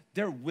honest,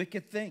 they're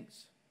wicked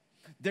things.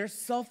 They're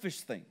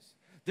selfish things.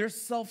 They're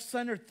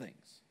self-centered things.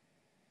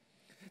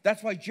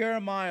 That's why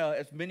Jeremiah,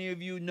 as many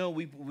of you know,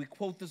 we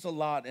quote this a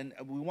lot, and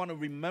we want to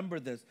remember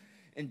this.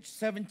 In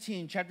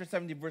chapter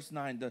 17, verse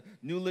 9, the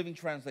New Living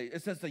Translation,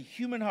 it says the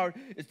human heart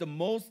is the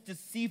most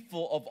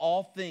deceitful of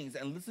all things.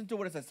 And listen to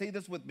what it says. Say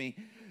this with me.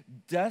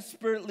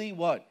 Desperately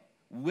what?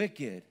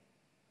 Wicked.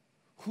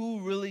 Who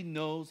really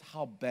knows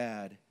how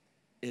bad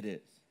it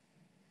is?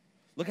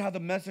 Look how the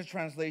Message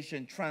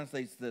translation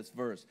translates this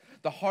verse.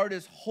 The heart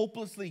is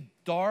hopelessly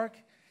dark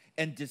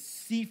and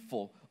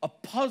deceitful, a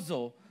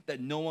puzzle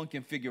that no one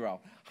can figure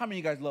out. How many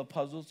of you guys love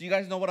puzzles? You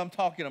guys know what I'm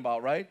talking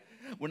about, right?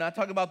 We're not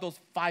talking about those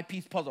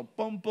 5-piece puzzle.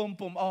 Boom, boom,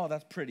 boom. Oh,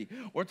 that's pretty.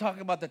 We're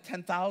talking about the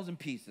 10,000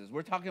 pieces.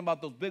 We're talking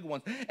about those big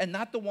ones. And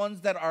not the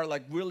ones that are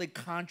like really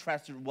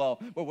contrasted well,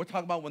 but we're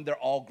talking about when they're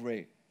all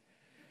gray.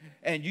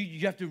 And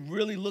you have to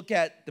really look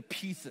at the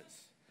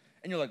pieces.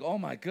 And you're like, oh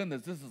my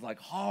goodness, this is like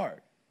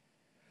hard.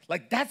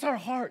 Like that's our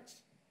hearts.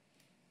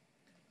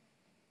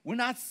 We're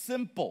not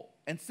simple.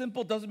 And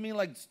simple doesn't mean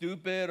like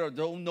stupid or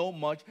don't know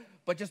much,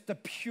 but just the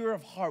pure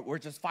of heart. We're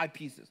just 5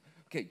 pieces.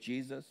 Okay,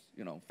 Jesus,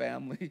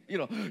 family,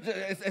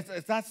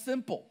 it's not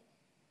simple.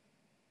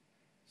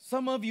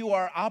 Some of you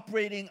are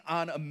operating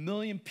on a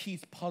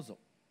 1,000,000-piece puzzle.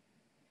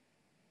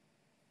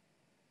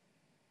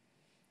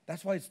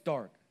 That's why it's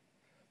dark,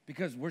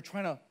 because we're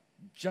trying to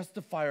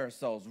justify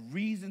ourselves,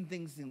 reason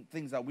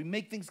things out. We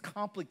make things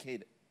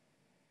complicated.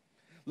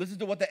 Listen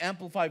to what the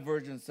Amplified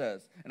Version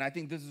says, and I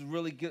think this is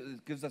really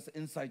gives us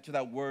insight to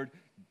that word,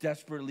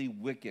 desperately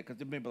wicked, because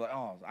they may be like,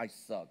 oh, I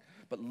suck.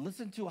 But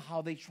listen to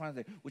how they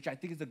translate, which I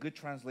think is a good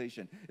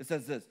translation. It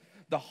says this: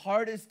 the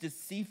heart is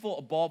deceitful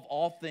above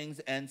all things,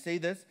 and say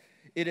this,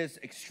 it is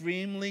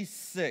extremely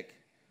sick.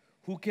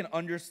 Who can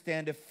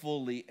understand it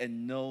fully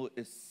and know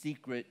its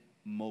secret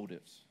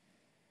motives?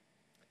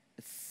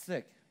 It's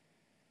sick.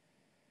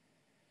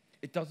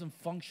 It doesn't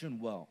function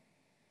well.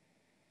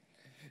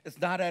 It's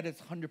not at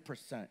its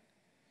 100%.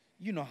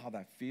 You know how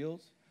that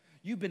feels.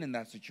 You've been in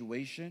that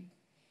situation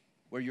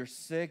where you're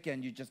sick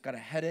and you just got a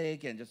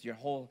headache and just your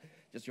whole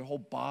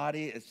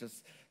body, it's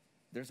just,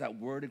 there's that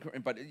word,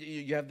 but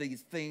you have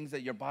these things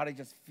that your body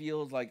just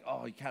feels like,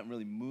 oh, you can't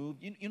really move.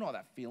 You know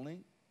that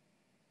feeling?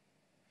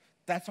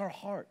 That's our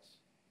hearts.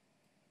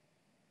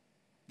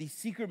 These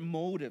secret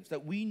motives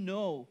that we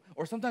know,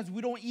 or sometimes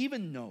we don't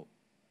even know,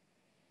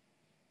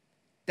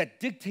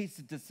 that dictates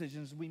the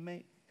decisions we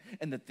make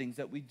and the things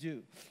that we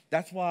do.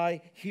 That's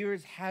why here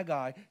is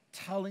Haggai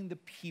telling the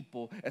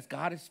people, as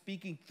God is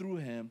speaking through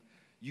him,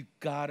 you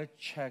gotta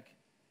check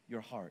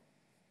your heart.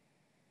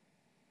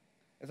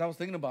 As I was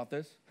thinking about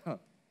this, we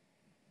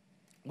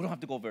don't have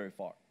to go very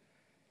far.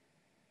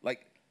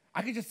 Like,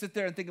 I could just sit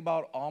there and think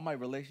about all my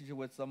relationship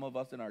with some of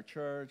us in our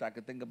church. I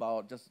could think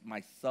about just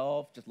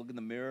myself, just look in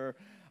the mirror.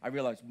 I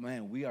realized,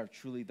 man, we are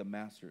truly the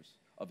masters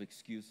of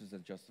excuses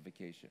and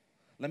justification.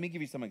 Let me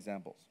give you some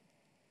examples.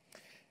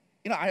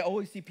 I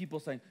always see people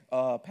saying,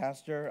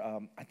 Pastor,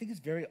 I think it's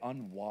very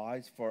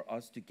unwise for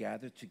us to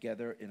gather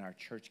together in our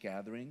church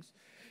gatherings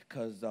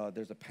because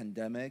there's a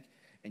pandemic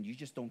and you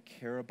just don't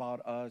care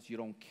about us. You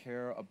don't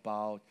care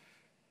about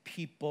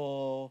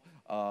people.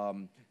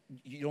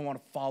 You don't want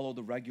to follow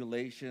the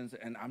regulations.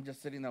 And I'm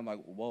just sitting there, I'm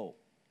like, whoa.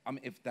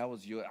 If that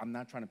was you, I'm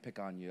not trying to pick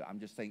on you. I'm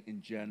just saying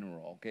in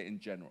general, okay, in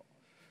general.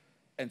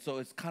 And so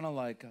it's kind of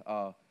like,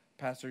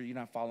 Pastor, you're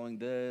not following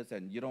this,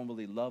 and you don't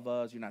really love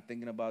us. You're not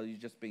thinking about it. You're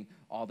just being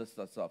all this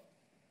stuff.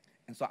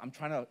 And so I'm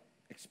trying to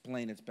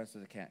explain as best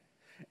as I can.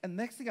 And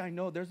next thing I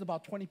know, there's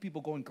about 20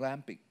 people going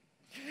glamping.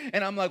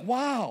 And I'm like,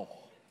 wow,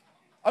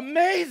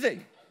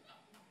 amazing,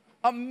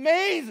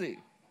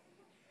 amazing.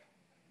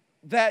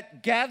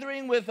 That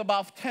gathering with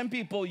about 10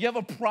 people you have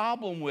a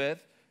problem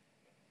with,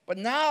 but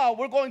now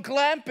we're going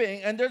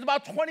glamping, and there's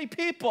about 20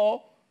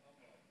 people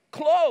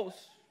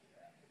close.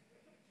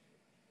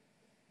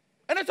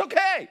 And it's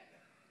okay.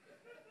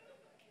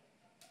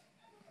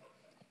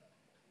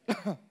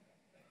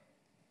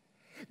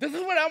 This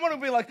is what I want to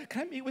be like,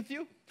 can I meet with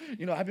you?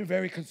 I've been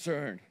very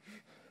concerned.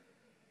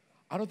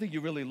 I don't think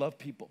you really love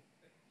people.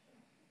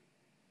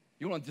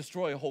 You want to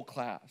destroy a whole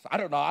class. I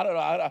don't know.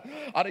 I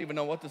don't even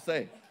know what to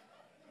say.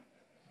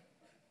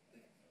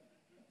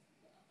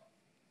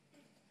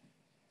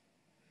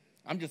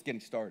 I'm just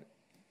getting started.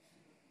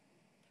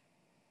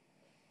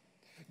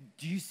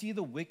 Do you see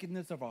the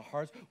wickedness of our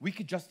hearts? We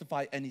could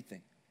justify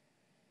anything.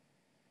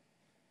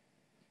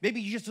 Maybe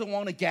you just don't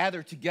want to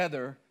gather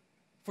together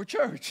for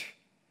church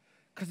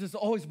because it's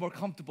always more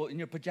comfortable in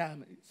your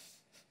pajamas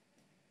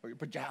or your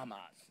pajamas.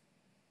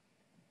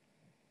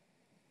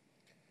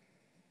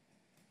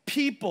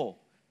 People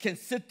can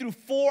sit through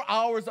 4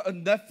 hours of a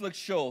Netflix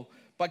show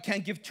but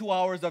can't give 2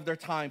 hours of their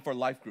time for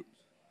life groups.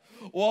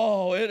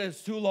 Whoa, it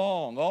is too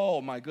long.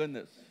 Oh, my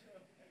goodness.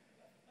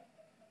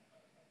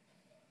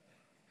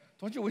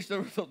 Don't you wish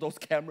there were those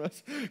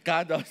cameras?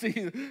 God does.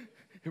 He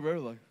really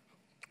like,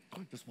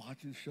 just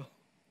watching the show.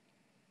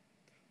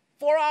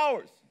 4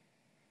 hours,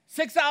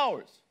 6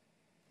 hours.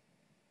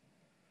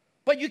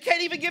 But you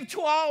can't even give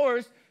 2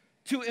 hours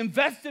to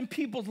invest in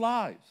people's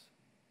lives.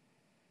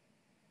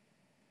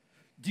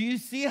 Do you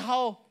see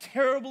how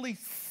terribly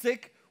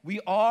sick we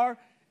are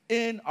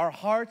in our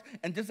hearts?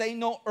 And this ain't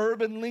no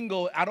urban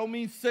lingo. I don't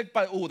mean sick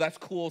by, oh, that's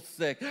cool,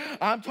 sick.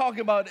 I'm talking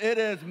about it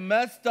is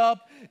messed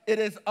up, it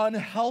is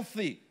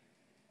unhealthy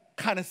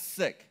kind of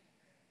sick.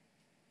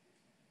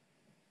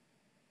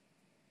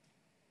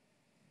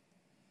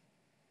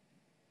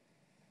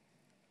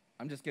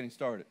 I'm just getting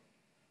started.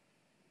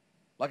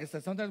 Like I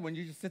said, sometimes when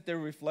you just sit there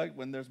and reflect,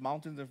 when there's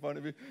mountains in front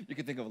of you, you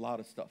can think of a lot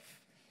of stuff.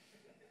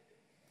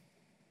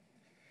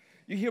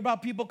 You hear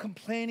about people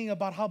complaining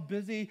about how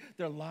busy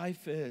their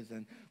life is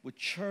and with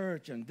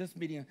church and this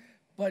meeting,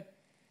 but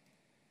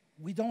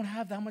we don't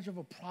have that much of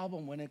a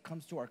problem when it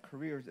comes to our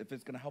careers if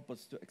it's going to help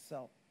us to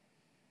excel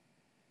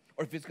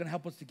or if it's going to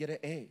help us to get an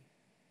A.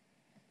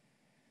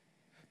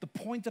 The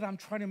point that I'm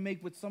trying to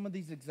make with some of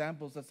these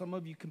examples that some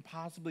of you can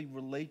possibly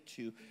relate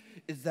to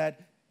is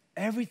that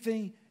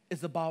everything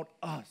is about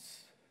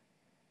us.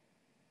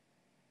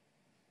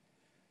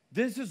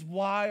 This is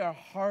why our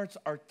hearts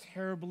are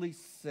terribly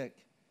sick.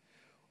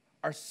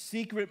 Our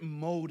secret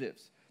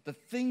motives, the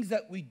things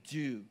that we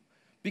do,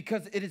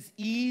 because it is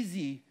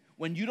easy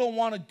when you don't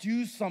want to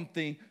do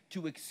something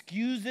to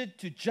excuse it,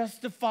 to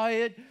justify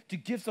it, to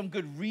give some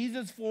good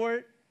reasons for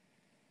it.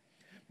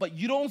 But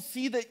you don't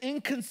see the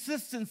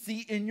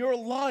inconsistency in your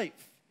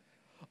life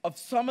of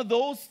some of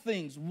those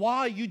things,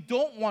 why you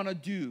don't want to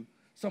do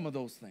some of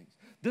those things.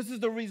 This is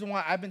the reason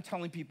why I've been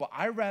telling people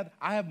I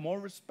have more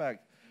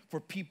respect for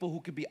people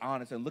who can be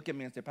honest and look at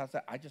me and say,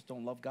 Pastor, I just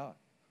don't love God.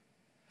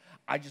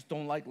 I just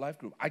don't like life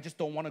group. I just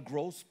don't want to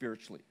grow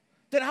spiritually.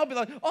 Then I'll be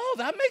like, oh,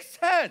 that makes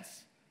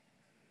sense.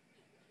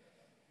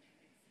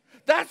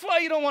 That's why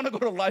you don't want to go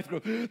to life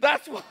group.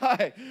 That's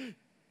why.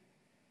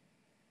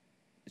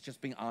 It's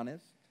just being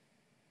honest.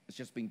 It's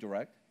just being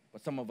direct.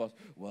 But some of us,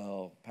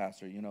 well,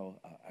 Pastor,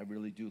 I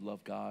really do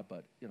love God,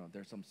 but,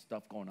 there's some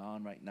stuff going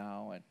on right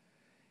now, and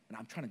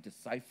I'm trying to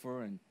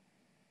decipher and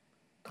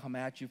come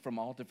at you from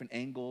all different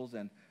angles,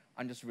 and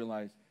I just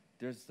realized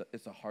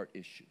it's a heart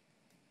issue.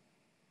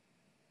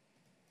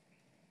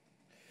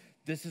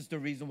 This is the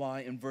reason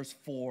why in verse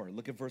 4,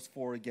 look at verse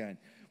 4 again,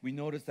 we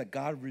notice that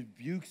God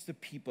rebukes the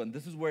people, and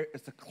this is where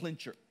it's a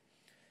clincher.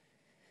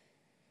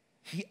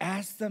 He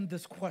asks them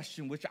this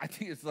question, which I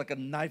think is like a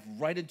knife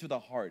right into the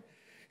heart.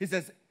 He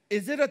says,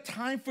 is it a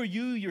time for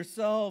you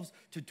yourselves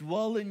to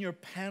dwell in your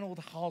paneled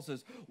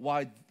houses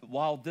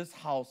while this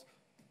house,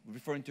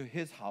 referring to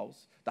his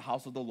house, the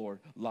house of the Lord,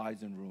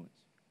 lies in ruins?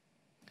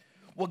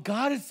 What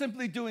God is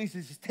simply doing is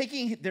he's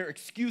taking their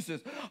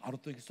excuses. I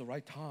don't think it's the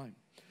right time.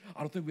 I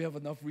don't think we have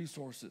enough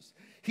resources.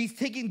 He's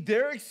taking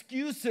their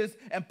excuses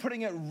and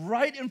putting it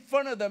right in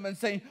front of them and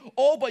saying,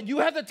 oh, but you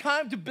have the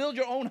time to build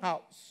your own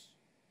house.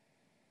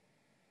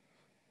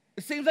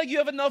 It seems like you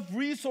have enough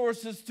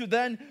resources to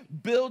then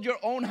build your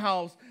own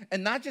house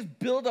and not just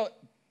build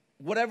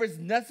whatever is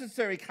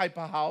necessary type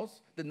of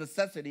house, the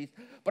necessities,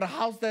 but a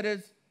house that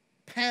is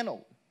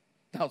paneled.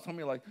 Now, some of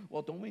you are like,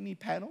 well, don't we need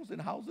panels in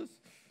houses?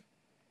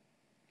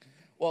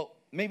 Well,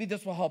 maybe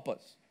this will help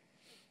us,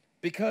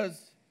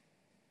 because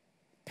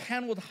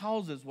paneled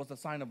houses was a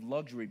sign of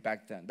luxury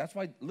back then. That's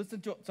why, listen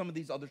to some of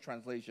these other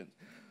translations.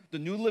 The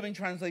New Living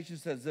Translation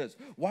says this: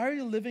 why are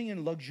you living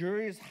in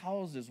luxurious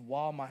houses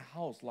while my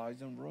house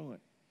lies in ruin?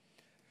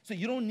 So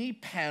you don't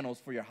need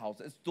panels for your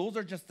house. Those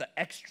are just the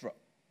extra.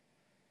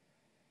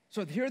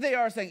 So here they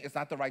are saying it's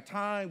not the right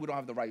time, we don't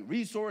have the right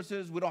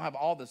resources, we don't have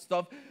all this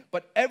stuff,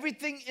 but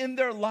everything in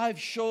their life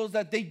shows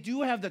that they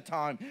do have the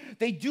time,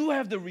 they do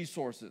have the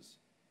resources.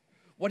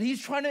 What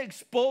he's trying to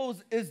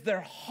expose is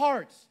their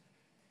hearts.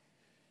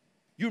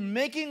 You're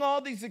making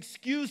all these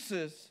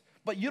excuses,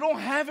 but you don't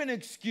have an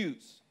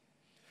excuse.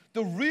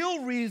 The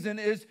real reason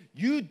is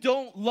you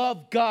don't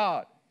love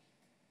God.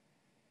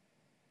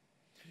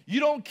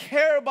 You don't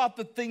care about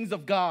the things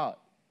of God.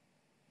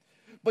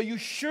 But you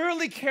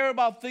surely care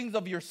about things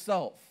of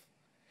yourself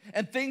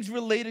and things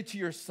related to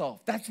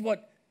yourself. That's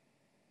what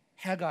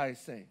Haggai is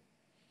saying.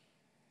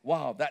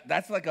 Wow,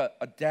 that's like a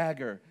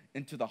dagger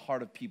into the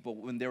heart of people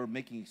when they were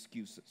making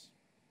excuses.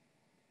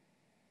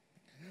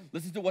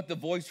 Listen to what the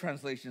Voice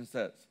translation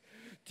says.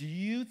 Do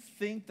you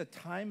think the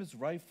time is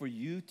right for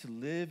you to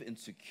live in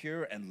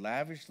secure and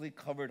lavishly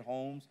covered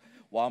homes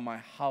while my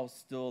house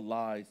still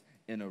lies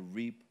in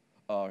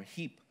a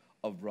heap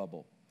of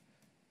rubble?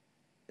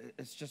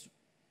 It's just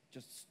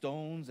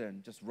stones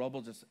and just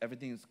rubble, just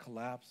everything is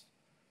collapsed.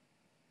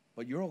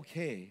 But you're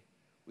okay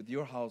with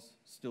your house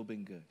still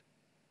being good.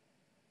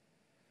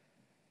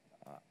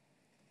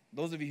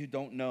 Those of you who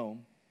don't know,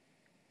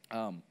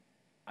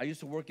 I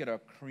used to work at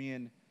a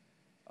Korean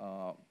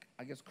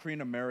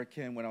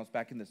American, when I was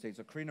back in the States,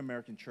 a Korean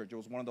American church. It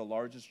was one of the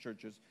largest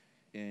churches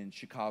in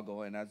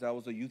Chicago. And as I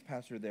was a youth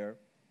pastor there,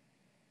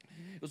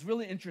 it was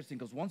really interesting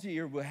because once a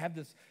year we'll have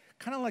this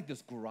kind of like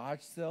this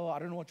garage sale. I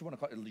don't know what you want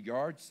to call it, a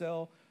yard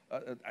sale.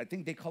 I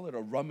think they call it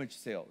a rummage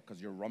sale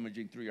because you're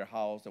rummaging through your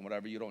house and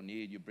whatever you don't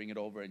need, you bring it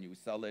over and you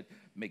sell it,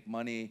 make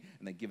money,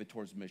 and then give it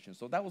towards mission.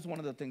 So that was one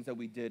of the things that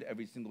we did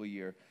every single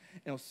year.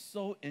 And it was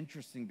so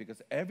interesting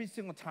because every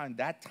single time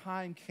that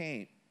time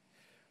came,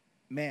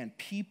 man,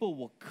 people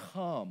will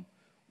come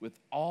with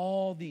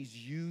all these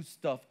used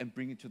stuff and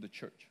bring it to the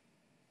church.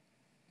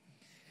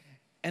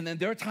 And then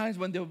there are times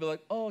when they'll be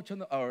like, oh,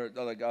 or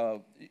like,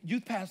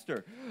 youth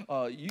pastor.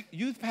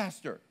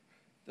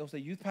 They'll say,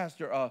 youth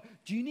pastor,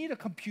 do you need a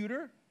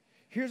computer?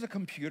 Here's a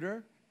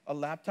computer, a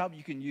laptop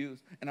you can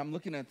use. And I'm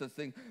looking at this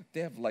thing.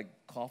 They have like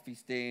coffee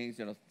stains,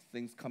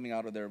 things coming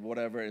out of there,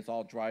 whatever. It's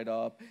all dried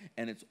up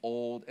and it's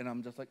old. And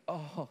I'm just like,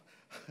 oh,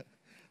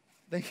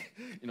 thank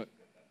you.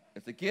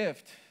 It's a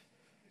gift.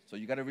 So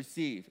you got to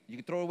receive. You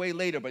can throw it away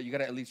later, but you got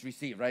to at least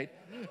receive, right?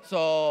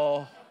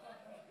 So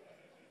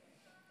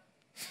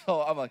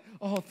I'm like,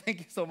 oh, thank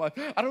you so much.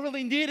 I don't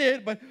really need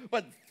it, but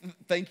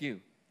thank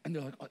you. And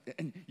they're like, oh,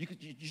 and you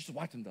just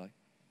watch them die.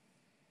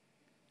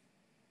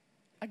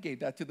 I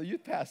gave that to the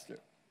youth pastor.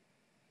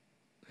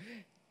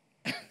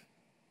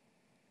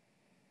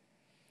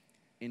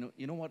 You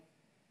know what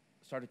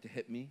started to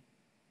hit me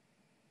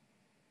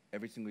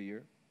every single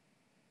year?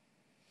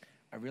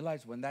 I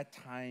realized when that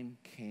time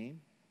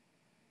came,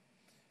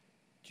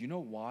 do you know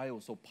why it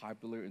was so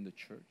popular in the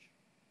church?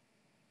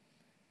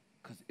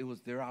 Because it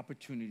was their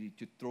opportunity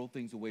to throw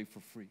things away for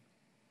free.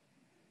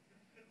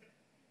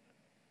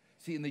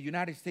 See, in the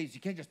United States,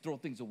 you can't just throw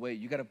things away.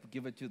 You got to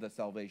give it to the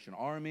Salvation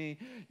Army.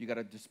 You got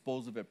to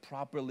dispose of it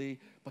properly.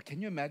 But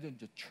can you imagine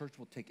the church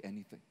will take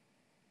anything?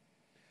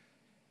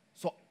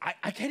 So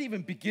I can't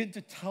even begin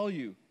to tell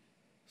you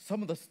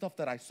some of the stuff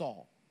that I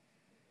saw.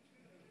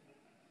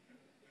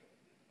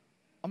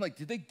 I'm like,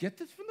 did they get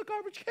this from the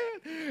garbage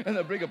can? And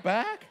then bring it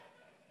back?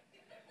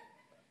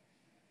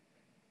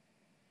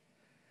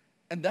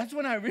 And that's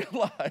when I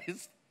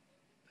realized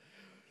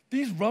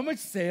these rummage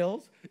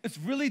sales, it's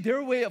really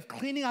their way of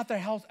cleaning out their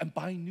house and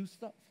buying new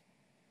stuff.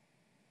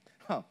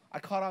 I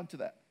caught on to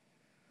that.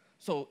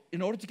 So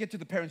in order to get to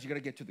the parents, you got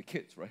to get to the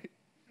kids, right?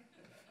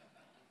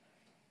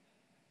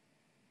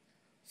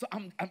 So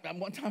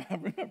one time I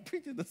remember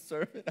preaching the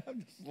sermon.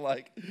 I'm just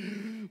like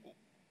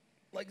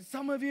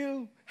some of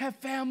you have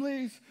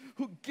families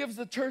who gives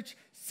the church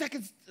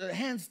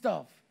second-hand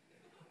stuff,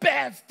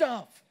 bad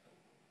stuff.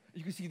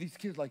 You can see these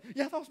kids like,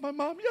 yeah, that was my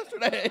mom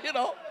yesterday, you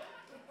know.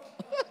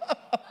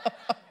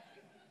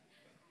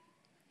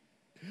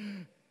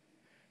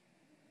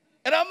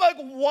 And I'm like,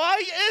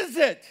 why is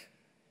it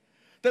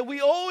that we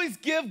always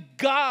give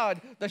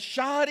God the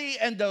shoddy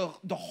and the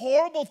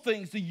horrible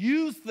things, the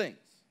used things?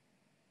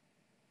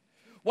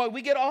 Why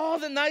we get all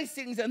the nice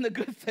things and the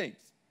good things?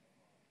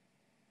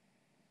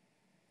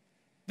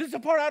 This is the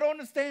part I don't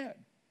understand.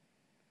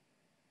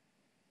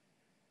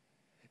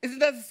 Isn't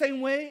that the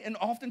same way? And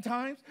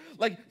oftentimes,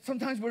 like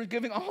sometimes we're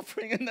giving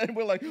offering and then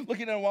we're like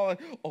looking at a wall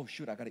like, oh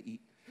shoot, I gotta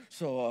eat.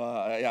 So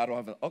I don't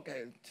have it.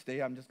 Okay,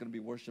 today I'm just gonna be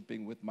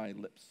worshiping with my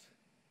lips.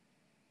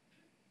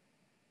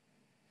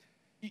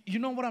 You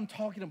know what I'm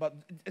talking about?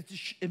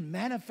 It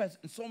manifests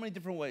in so many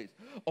different ways.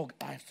 Oh,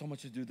 I have so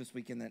much to do this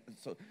weekend.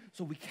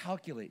 So we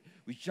calculate,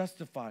 we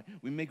justify,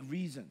 we make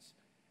reasons.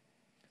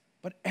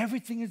 But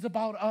everything is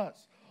about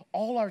us.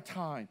 All our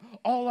time,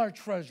 all our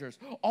treasures,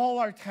 all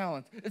our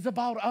talents is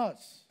about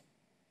us.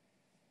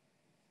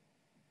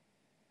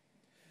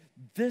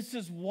 This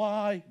is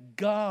why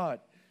God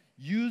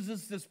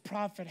uses this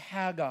prophet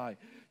Haggai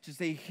to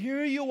say,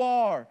 here you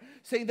are,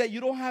 saying that you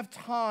don't have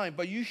time,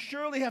 but you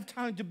surely have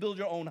time to build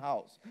your own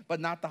house, but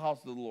not the house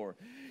of the Lord.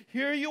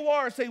 Here you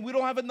are saying we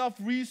don't have enough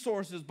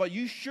resources, but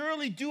you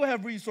surely do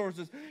have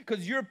resources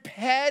because you're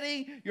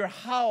padding your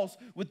house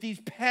with these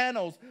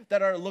panels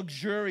that are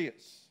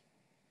luxurious.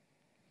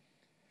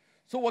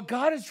 So what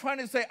God is trying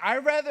to say,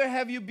 I'd rather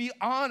have you be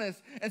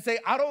honest and say,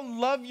 I don't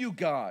love you,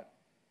 God.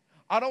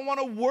 I don't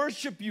want to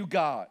worship you,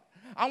 God.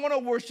 I want to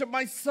worship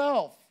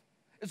myself.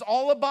 It's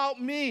all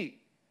about me.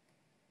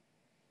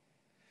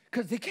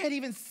 Because they can't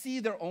even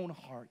see their own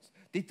hearts.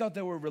 They thought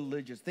they were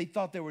religious. They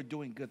thought they were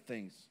doing good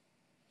things.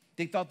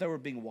 They thought they were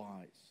being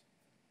wise.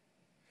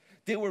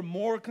 They were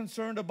more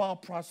concerned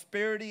about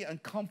prosperity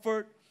and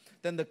comfort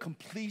than the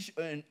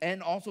completion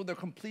and also the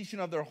completion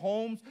of their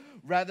homes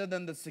rather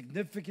than the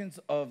significance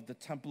of the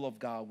temple of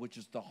God, which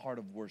is the heart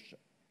of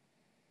worship.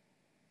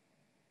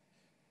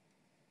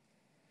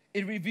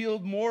 It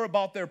revealed more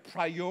about their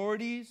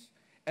priorities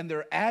and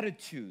their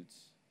attitudes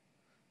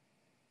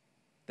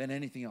than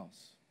anything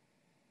else.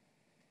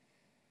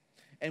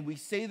 And we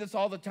say this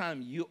all the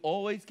time. You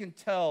always can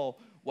tell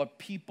what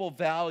people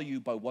value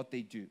by what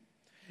they do.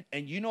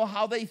 And you know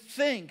how they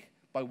think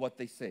by what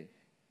they say.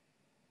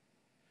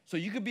 So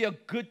you could be a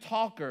good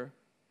talker,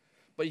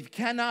 but if you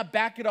cannot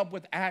back it up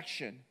with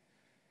action,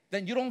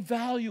 then you don't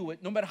value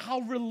it, no matter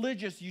how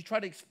religious you try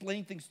to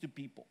explain things to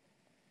people.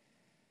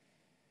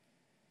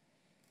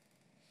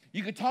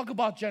 You could talk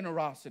about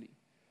generosity,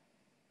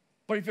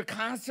 but if you're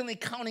constantly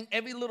counting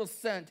every little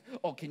cent,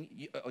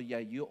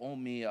 you owe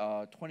me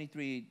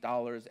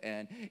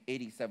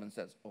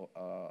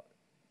 $23.87.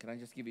 Can I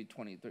just give you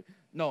 23?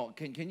 No,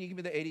 can you give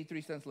me the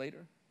 83 cents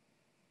later?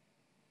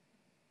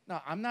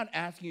 Now, I'm not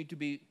asking you to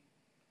be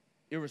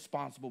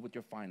irresponsible with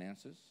your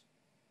finances.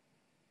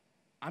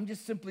 I'm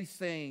just simply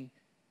saying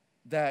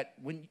that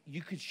when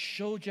you could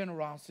show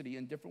generosity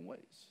in different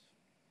ways.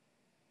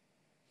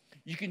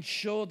 You can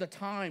show the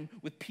time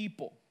with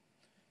people,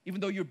 even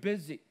though you're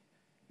busy.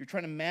 You're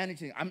trying to manage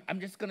things. I'm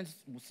just going to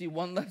see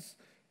one less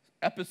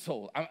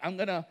episode.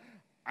 I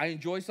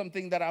enjoy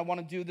something that I want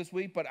to do this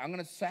week, but I'm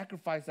going to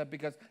sacrifice that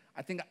because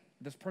I think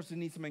this person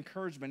needs some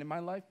encouragement in my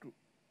life group.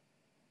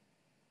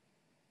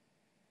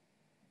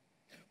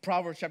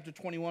 Proverbs chapter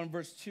 21,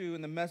 verse 2,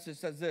 in the Message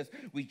says this: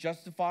 we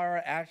justify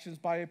our actions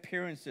by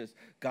appearances.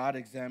 God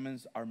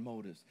examines our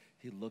motives.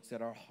 He looks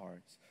at our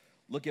hearts.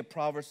 Look at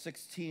Proverbs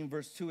 16,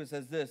 verse 2. It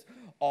says this: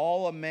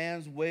 all a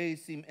man's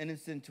ways seem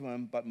innocent to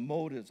him, but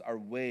motives are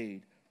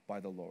weighed by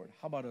the Lord.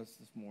 How about us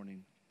this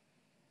morning?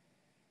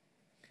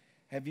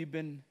 Have you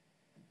been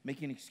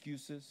making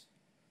excuses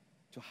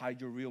to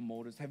hide your real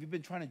motives? Have you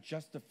been trying to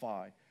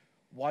justify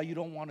why you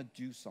don't want to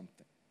do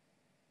something?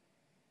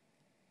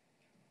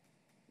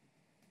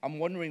 I'm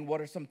wondering,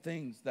 what are some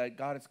things that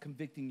God is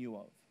convicting you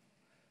of,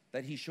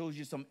 that he shows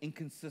you some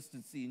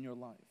inconsistency in your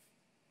life?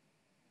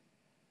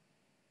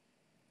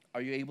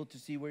 Are you able to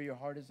see where your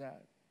heart is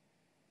at?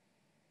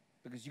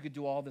 Because you could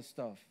do all this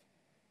stuff,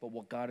 but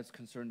what God is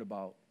concerned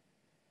about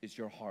is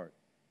your heart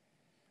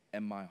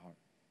and my heart.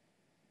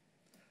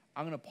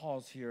 I'm going to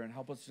pause here and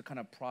help us to kind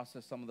of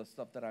process some of the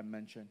stuff that I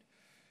mentioned.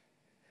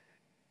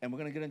 And we're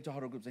going to get into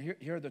huddle groups. And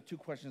here are the two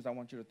questions I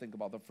want you to think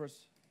about. The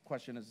first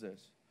question is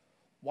this.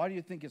 Why do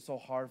you think it's so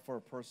hard for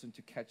a person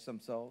to catch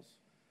themselves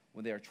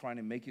when they are trying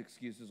to make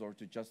excuses or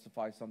to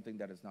justify something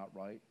that is not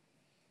right?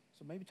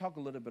 So maybe talk a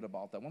little bit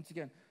about that. Once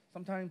again,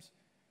 sometimes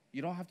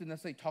you don't have to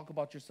necessarily talk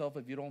about yourself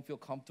if you don't feel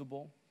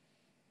comfortable,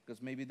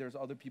 because maybe there's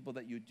other people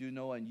that you do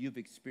know and you've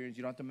experienced.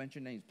 You don't have to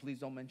mention names. Please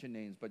don't mention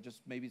names, but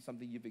just maybe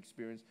something you've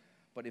experienced.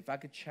 But if I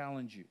could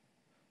challenge you,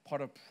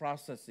 part of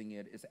processing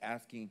it is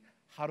asking,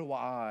 how do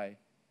I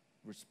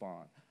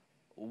respond?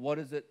 What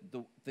is it,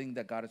 the thing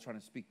that God is trying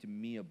to speak to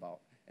me about?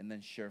 And then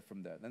share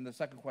from that. Then the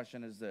second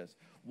question is this.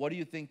 What do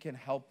you think can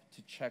help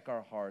to check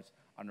our hearts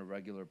on a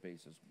regular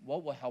basis?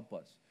 What will help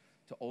us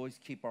to always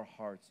keep our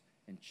hearts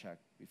in check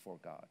before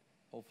God?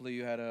 Hopefully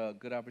you had a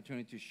good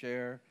opportunity to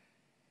share.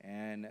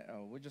 And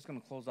we're just going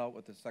to close out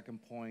with the second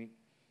point.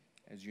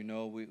 As you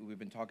know, we've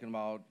been talking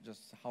about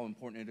just how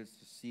important it is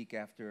to seek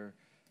after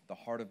the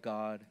heart of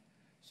God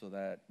so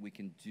that we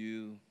can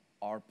do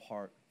our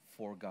part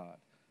for God.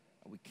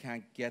 We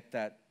can't get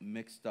that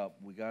mixed up.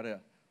 We gotta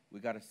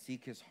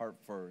seek his heart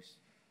first.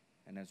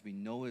 And as we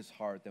know his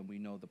heart, then we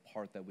know the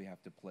part that we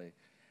have to play.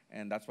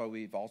 And that's why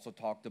we've also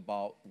talked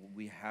about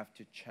we have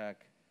to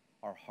check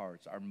our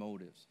hearts, our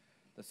motives.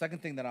 The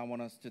second thing that I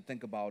want us to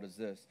think about is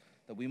this,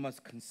 that we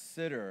must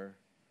consider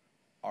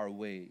our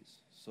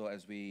ways. So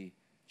as we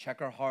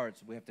check our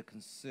hearts, we have to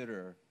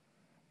consider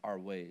our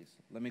ways.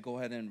 Let me go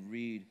ahead and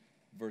read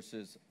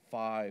verses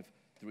 5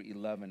 through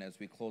 11 as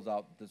we close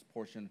out this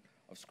portion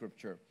of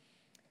Scripture.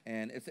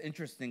 And it's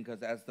interesting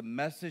because as the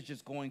message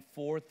is going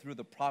forth through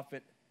the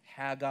prophet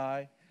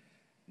Haggai,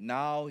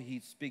 now he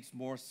speaks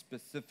more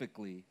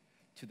specifically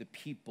to the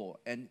people.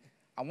 And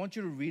I want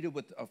you to read it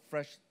with a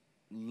fresh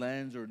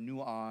lens or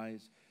new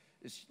eyes.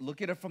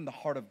 Look at it from the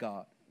heart of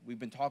God. We've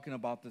been talking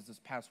about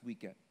this past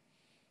weekend,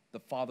 the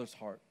Father's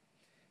heart.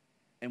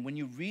 And when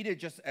you read it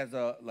just as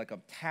a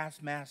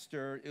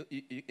taskmaster,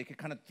 it can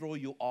kind of throw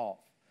you off.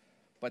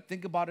 But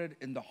think about it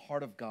in the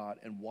heart of God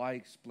and why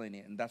explain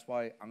it. And that's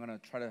why I'm going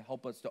to try to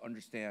help us to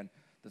understand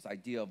this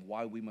idea of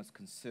why we must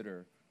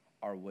consider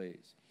our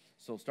ways.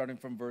 So starting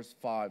from verse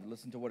 5,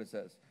 listen to what it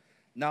says.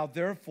 Now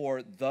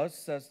therefore, thus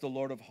says the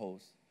Lord of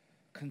hosts,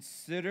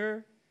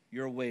 consider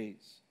your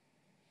ways.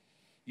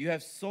 You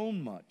have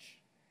sown much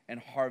and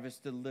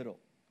harvested little.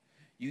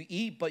 You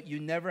eat, but you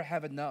never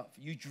have enough.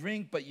 You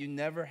drink, but you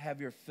never have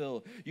your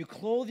fill. You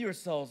clothe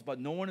yourselves, but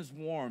no one is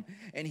warm.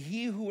 And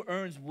he who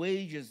earns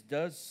wages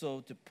does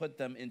so to put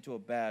them into a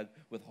bag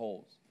with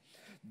holes.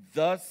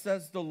 Thus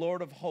says the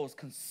Lord of hosts,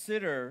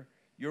 consider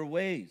your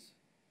ways.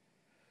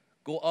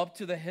 Go up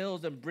to the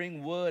hills and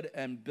bring wood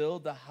and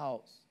build the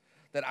house,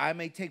 that I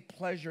may take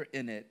pleasure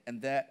in it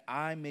and that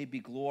I may be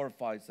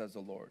glorified, says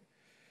the Lord.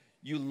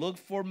 You looked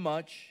for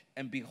much,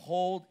 and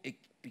behold, it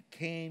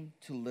became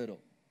too little.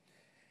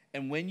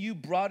 And when you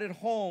brought it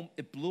home,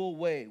 it blew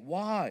away.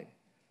 Why?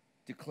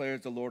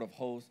 Declares the Lord of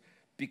hosts.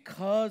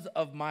 Because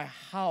of my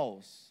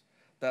house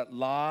that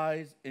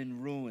lies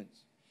in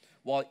ruins,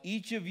 while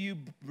each of you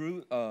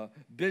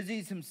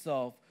busies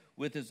himself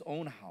with his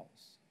own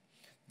house.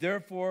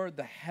 Therefore,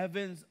 the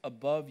heavens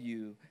above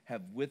you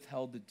have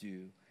withheld the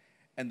dew,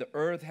 and the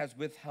earth has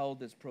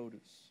withheld its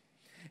produce.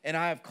 And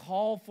I have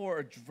called for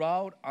a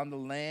drought on the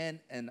land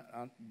and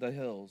on the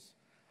hills,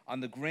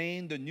 on the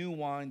grain, the new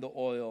wine, the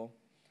oil,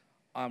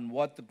 on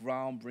what the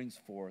ground brings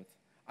forth,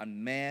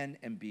 on man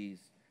and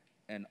beast,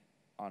 and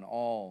on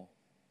all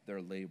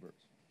their labors.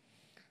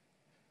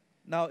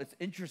 Now, it's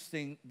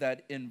interesting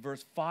that in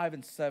verse 5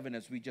 and 7,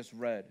 as we just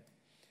read,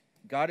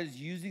 God is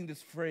using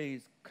this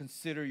phrase,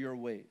 consider your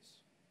ways.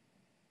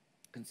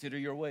 Consider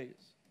your ways.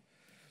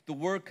 The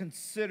word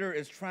consider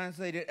is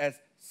translated as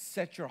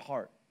set your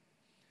heart.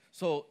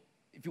 So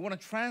if you want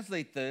to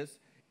translate this,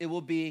 it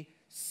will be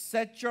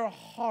set your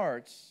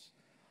hearts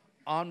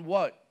on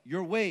what?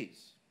 Your ways.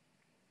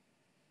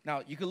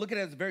 Now, you can look at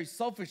it as very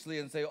selfishly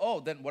and say, oh,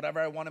 then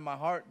whatever I want in my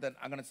heart, then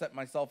I'm going to set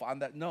myself on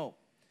that. No.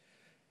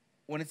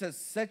 When it says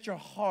set your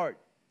heart,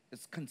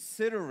 it's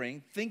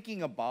considering,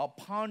 thinking about,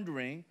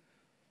 pondering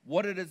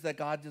what it is that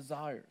God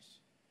desires.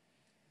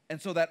 And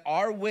so that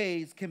our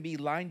ways can be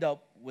lined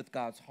up with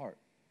God's heart.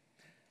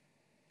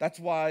 That's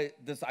why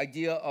this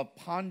idea of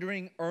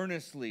pondering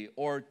earnestly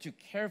or to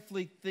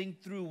carefully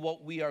think through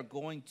what we are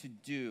going to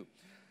do.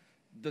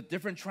 The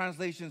different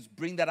translations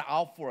bring that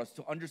out for us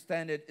to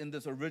understand it in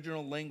this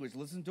original language.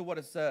 Listen to what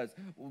it says.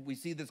 We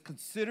see this,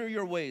 consider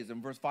your ways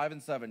in verse 5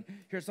 and 7.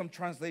 Here's some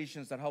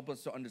translations that help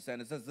us to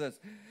understand. It says this,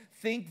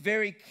 think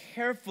very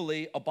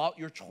carefully about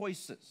your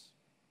choices.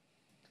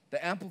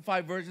 The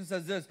Amplified Version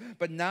says this,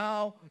 but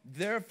now,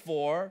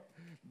 therefore,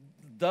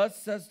 thus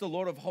says the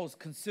Lord of hosts,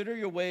 consider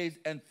your ways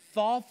and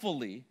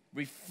thoughtfully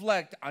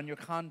reflect on your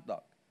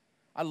conduct.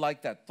 I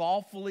like that,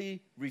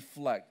 thoughtfully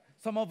reflect.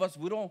 Some of us,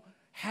 we don't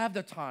have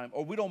the time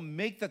or we don't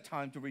make the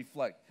time to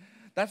reflect.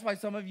 That's why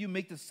some of you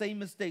make the same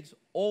mistakes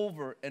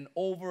over and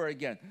over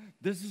again.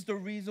 This is the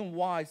reason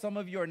why some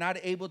of you are not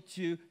able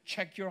to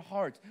check your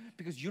hearts,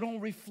 because you don't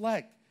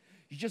reflect.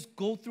 You just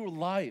go through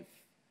life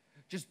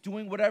just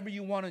doing whatever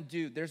you want to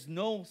do. There's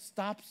no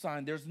stop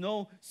sign. There's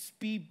no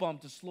speed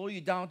bump to slow you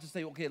down to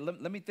say, okay,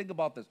 let me think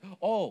about this.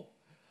 Oh,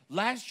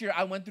 last year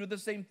I went through the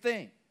same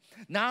thing.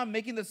 Now I'm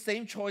making the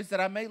same choice that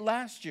I made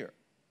last year.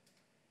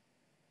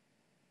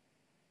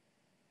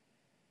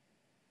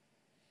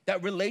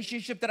 That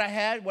relationship that I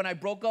had when I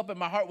broke up and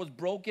my heart was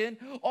broken,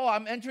 oh,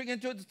 I'm entering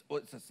into it. Oh,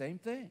 it's the same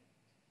thing.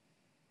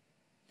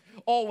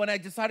 Oh, when I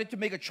decided to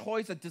make a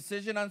choice, a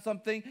decision on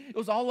something, it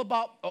was all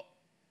about,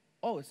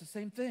 oh, it's the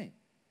same thing.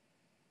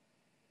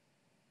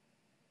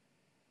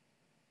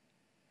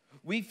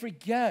 We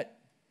forget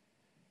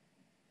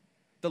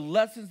the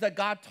lessons that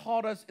God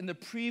taught us in the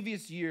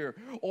previous year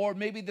or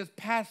maybe this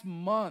past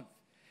month.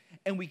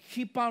 And we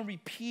keep on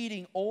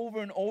repeating over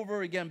and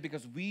over again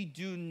because we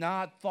do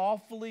not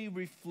thoughtfully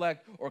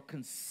reflect or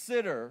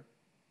consider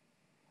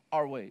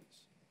our ways.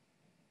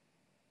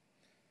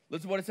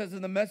 Listen to what it says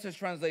in the Message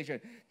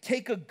translation.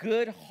 Take a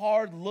good,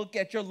 hard look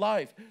at your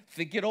life.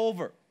 Think it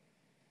over.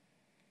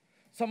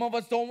 Some of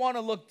us don't want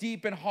to look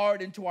deep and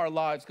hard into our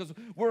lives because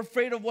we're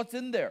afraid of what's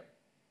in there.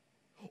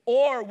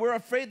 Or we're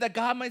afraid that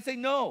God might say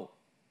no.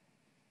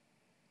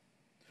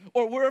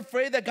 Or we're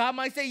afraid that God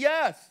might say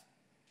yes.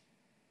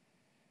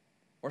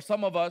 Or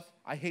some of us,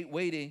 I hate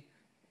waiting.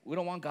 We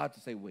don't want God to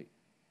say wait.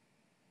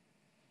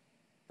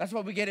 That's why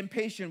we get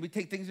impatient. We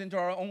take things into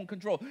our own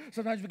control.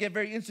 Sometimes we get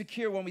very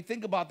insecure when we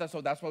think about that, so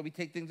that's why we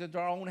take things into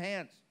our own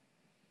hands.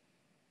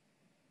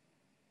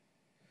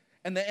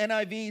 And the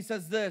NIV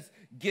says this,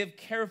 give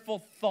careful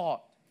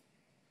thought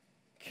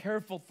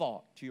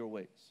to your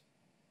ways.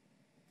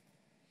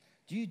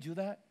 Do you do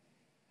that?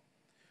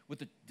 With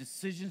the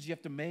decisions you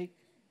have to make?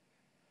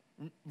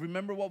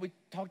 Remember what we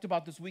talked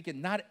about this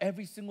weekend. Not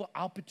every single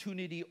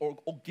opportunity or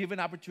given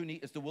opportunity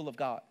is the will of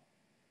God.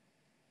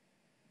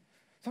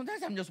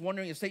 Sometimes I'm just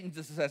wondering if Satan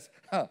just says,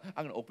 I'm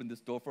going to open this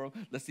door for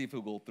him. Let's see if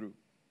he'll go through.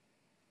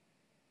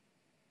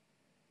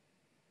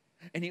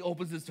 And he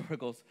opens this door and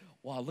goes,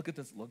 wow, look at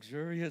this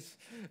luxurious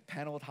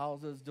paneled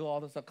houses, do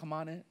all this stuff. Come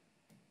on in.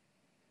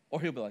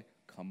 Or he'll be like,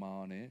 come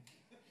on in.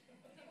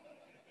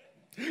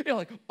 You're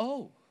like,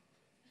 oh.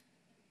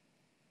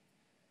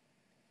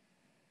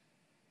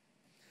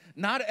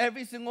 Not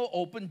every single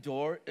open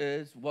door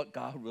is what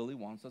God really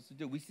wants us to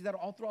do. We see that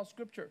all throughout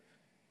Scripture.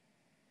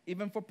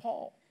 Even for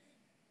Paul,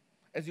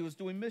 as he was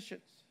doing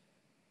missions.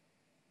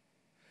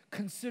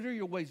 Consider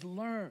your ways.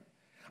 Learn.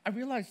 I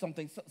realize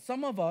something.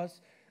 Some of us,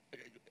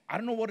 I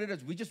don't know what it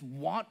is. We just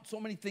want so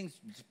many things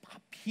just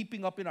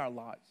heaping up in our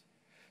lives.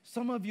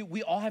 Some of you,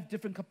 we all have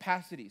different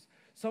capacities.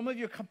 Some of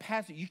your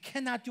capacity, you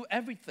cannot do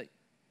everything.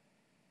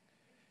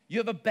 You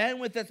have a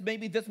bandwidth that's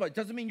maybe this much. It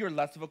doesn't mean you're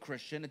less of a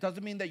Christian. It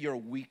doesn't mean that you're a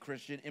weak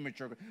Christian,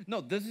 immature.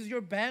 No, this is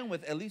your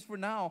bandwidth, at least for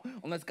now,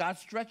 unless God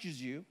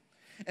stretches you.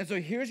 And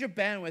so here's your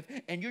bandwidth,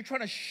 and you're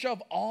trying to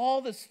shove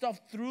all this stuff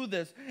through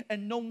this,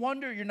 and no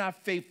wonder you're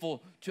not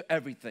faithful to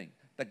everything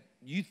that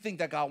you think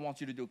that God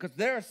wants you to do. Because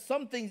there are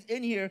some things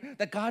in here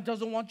that God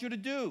doesn't want you to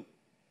do.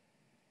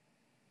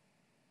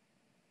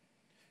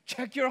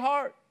 Check your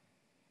heart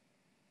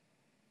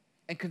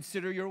and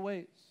consider your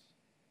ways.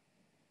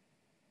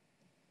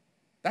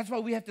 That's why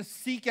we have to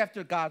seek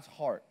after God's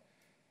heart,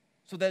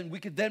 so then we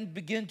can then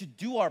begin to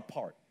do our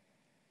part.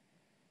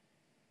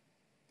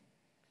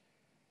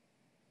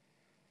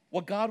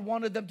 What God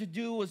wanted them to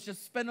do was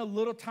just spend a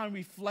little time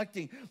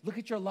reflecting. Look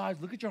at your lives,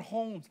 look at your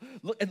homes,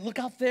 look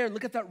out there,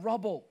 look at that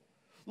rubble.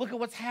 Look at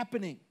what's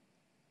happening.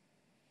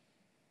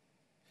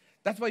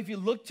 That's why if you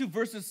look to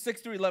verses 6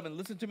 through 11,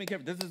 listen to me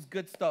carefully. This is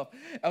good stuff.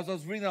 As I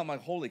was reading, I'm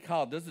like, holy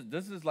cow, this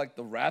is like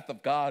the wrath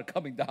of God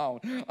coming down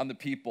on the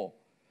people.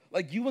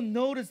 Like, you will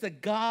notice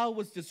that God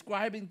was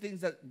describing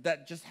things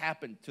that just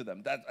happened to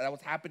them, that was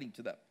happening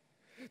to them.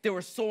 They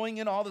were sowing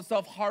in all this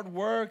stuff, hard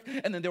work,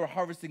 and then they were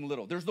harvesting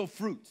little. There's no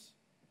fruits.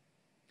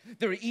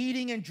 They were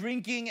eating and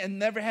drinking and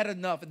never had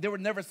enough, and they were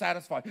never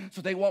satisfied,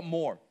 so they want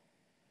more.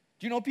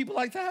 Do you know people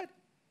like that?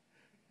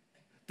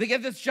 They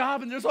get this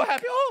job, and they're so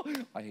happy. Oh,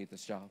 I hate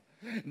this job.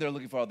 And they're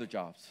looking for other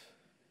jobs.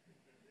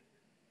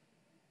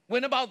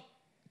 When about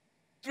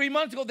 3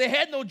 months ago, they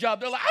had no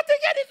job. They're like, I'll take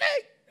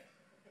anything.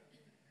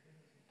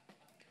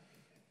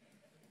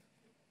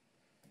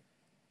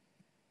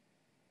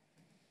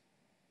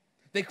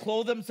 They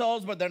clothe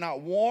themselves, but they're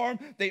not warm.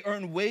 They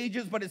earn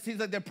wages, but it seems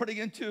like they're putting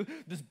into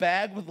this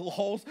bag with little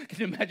holes. Can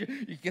you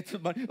imagine? You get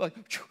some money, like,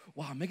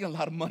 wow, I'm making a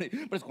lot of money,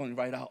 but it's going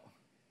right out.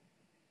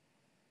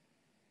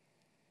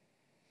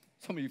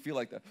 Some of you feel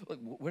like that. Like,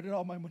 where did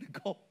all my money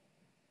go?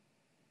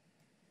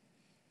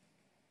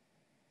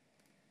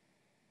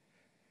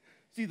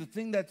 See, the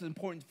thing that's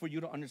important for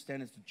you to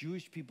understand is the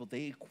Jewish people,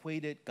 they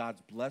equated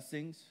God's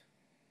blessings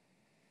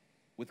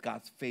with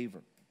God's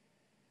favor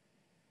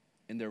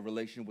in their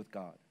relation with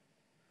God.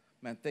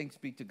 Man, thanks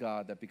be to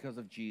God that because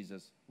of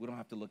Jesus, we don't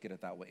have to look at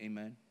it that way.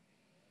 Amen?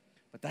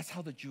 But that's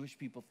how the Jewish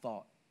people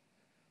thought.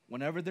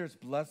 whenever there's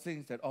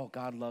blessings that, oh,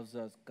 God loves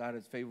us, God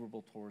is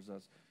favorable towards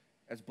us,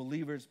 as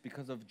believers,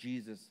 because of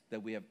Jesus,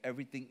 that we have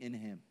everything in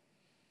him,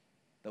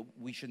 that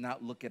we should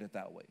not look at it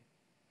that way.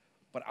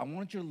 But I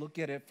want you to look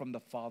at it from the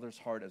Father's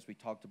heart, as we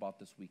talked about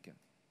this weekend.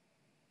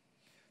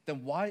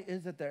 Then why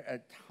is it that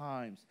at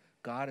times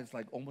God is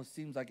like, almost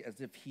seems like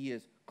as if he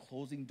is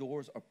closing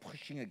doors or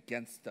pushing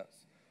against us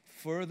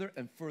further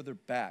and further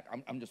back?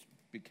 I'm just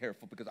be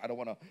careful because I don't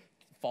want to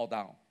fall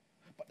down.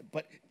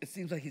 But it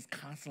seems like he's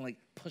constantly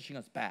pushing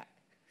us back.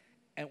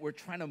 And we're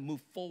trying to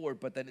move forward,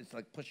 but then it's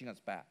like pushing us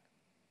back.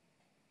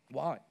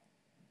 Why?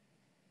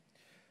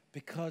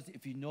 Because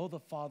if you know the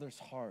Father's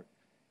heart,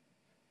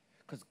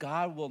 because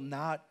God will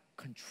not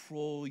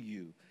control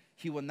you.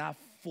 He will not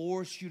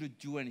force you to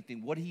do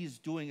anything. What he is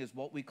doing is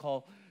what we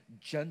call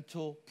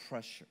gentle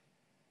pressure.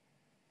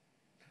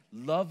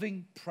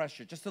 Loving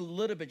pressure, just a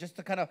little bit, just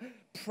to kind of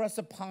press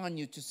upon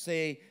you to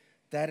say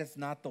that is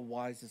not the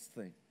wisest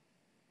thing.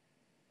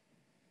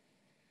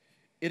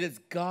 It is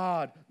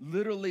God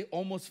literally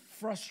almost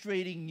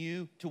frustrating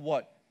you to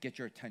what? Get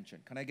your attention.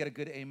 Can I get a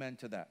good amen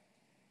to that?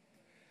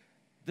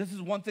 This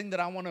is one thing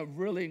that I want to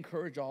really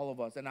encourage all of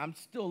us, and I'm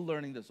still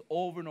learning this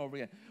over and over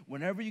again.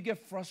 Whenever you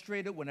get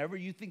frustrated, whenever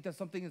you think that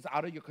something is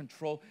out of your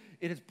control,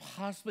 it is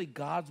possibly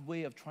God's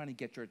way of trying to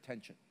get your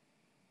attention.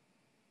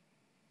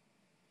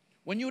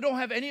 When you don't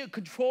have any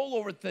control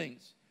over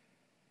things,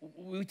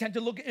 we tend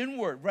to look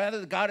inward rather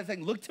than God is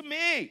saying, look to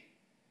me.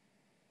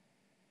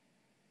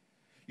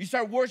 You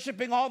start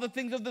worshiping all the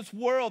things of this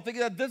world,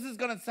 thinking that this is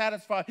going to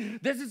satisfy,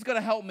 this is going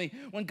to help me.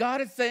 When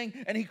God is saying,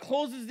 and he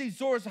closes these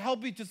doors to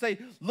help you to say,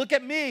 look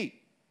at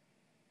me.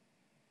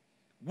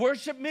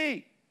 Worship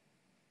me.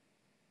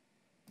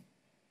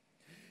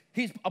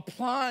 He's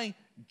applying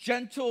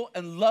gentle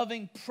and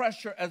loving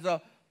pressure as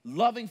a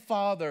loving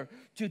father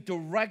to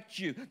direct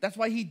you. That's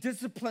why he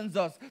disciplines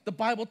us. The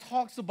Bible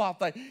talks about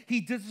that. He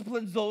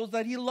disciplines those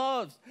that he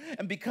loves.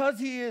 And because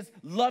he is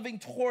loving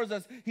towards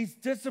us, he's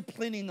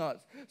disciplining us.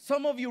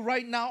 Some of you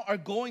right now are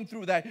going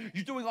through that.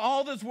 You're doing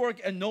all this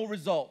work and no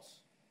results.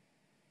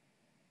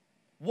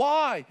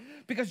 Why?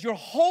 Because your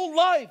whole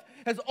life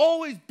has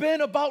always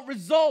been about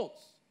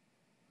results.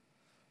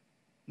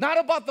 Not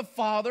about the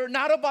Father,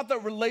 not about the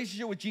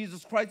relationship with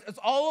Jesus Christ. It's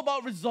all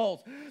about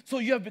results. So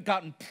you have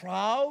gotten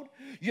proud.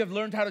 You have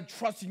learned how to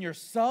trust in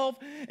yourself.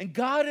 And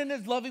God, in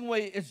his loving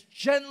way, is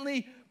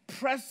gently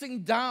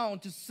pressing down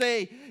to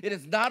say it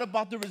is not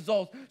about the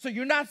results. So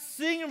you're not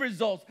seeing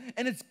results,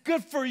 and it's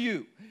good for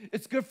you.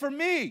 It's good for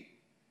me.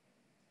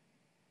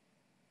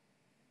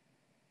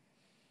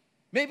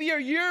 Maybe a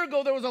year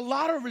ago there was a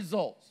lot of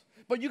results,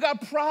 but you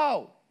got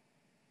proud.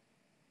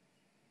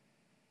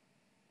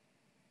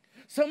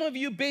 Some of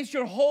you base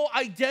your whole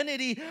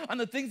identity on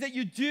the things that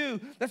you do.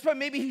 That's why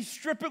maybe he's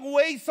stripping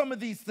away some of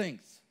these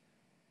things.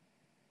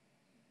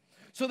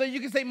 So that you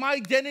can say, my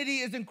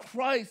identity is in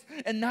Christ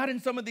and not in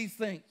some of these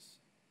things.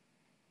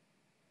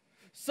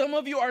 Some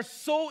of you are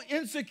so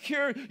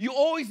insecure, you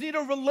always need a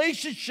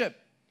relationship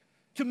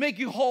to make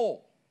you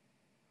whole.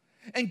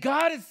 And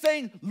God is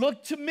saying,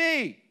 look to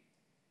me.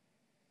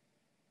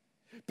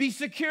 Be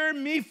secure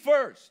in me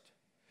first.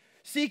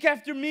 Seek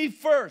after me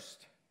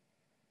first.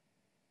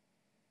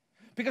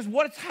 Because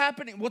what's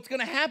going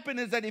to happen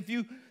is that if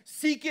you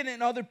seek it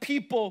in other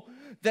people,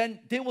 then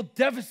they will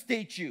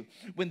devastate you.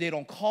 When they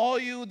don't call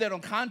you, they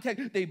don't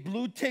contact, they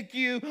blue tick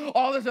you,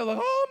 all this, they're like,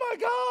 oh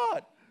my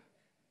God.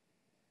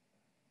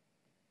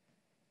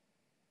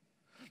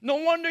 No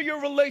wonder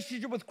your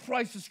relationship with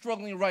Christ is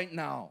struggling right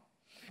now.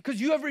 Because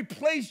you have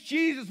replaced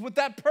Jesus with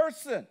that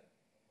person.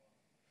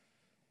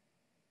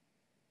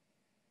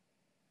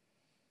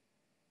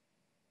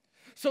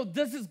 So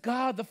this is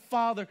God the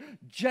Father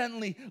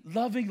gently,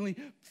 lovingly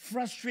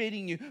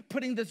frustrating you,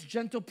 putting this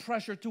gentle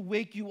pressure to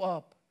wake you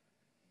up.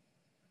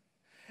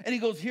 And he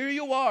goes, here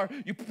you are,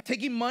 you're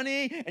taking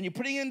money and you're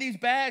putting it in these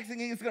bags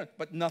thinking it's going to,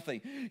 but nothing.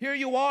 Here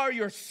you are,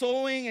 you're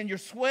sowing and you're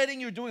sweating,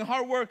 you're doing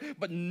hard work,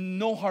 but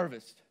no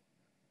harvest.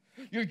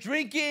 You're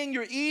drinking,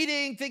 you're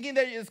eating, thinking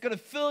that it's going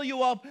to fill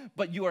you up,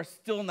 but you are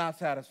still not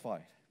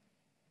satisfied.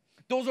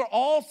 Those are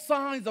all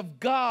signs of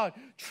God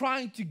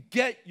trying to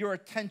get your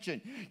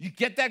attention. You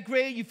get that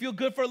grade, you feel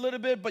good for a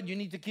little bit, but you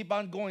need to keep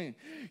on going.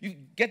 You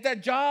get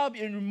that job,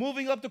 and you're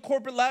moving up the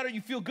corporate ladder,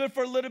 you feel good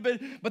for a little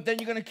bit, but then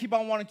you're going to keep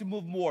on wanting to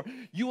move more.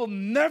 You will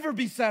never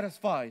be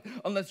satisfied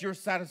unless your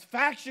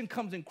satisfaction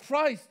comes in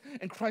Christ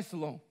and Christ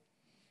alone.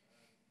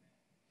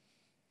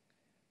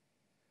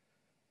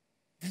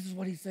 This is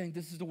what he's saying.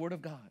 This is the word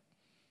of God.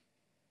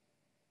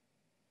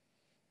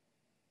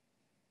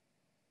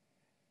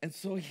 And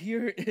so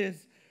here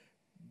is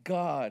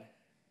God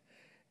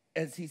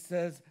as he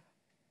says,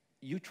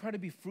 you try to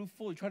be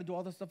fruitful, you try to do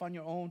all this stuff on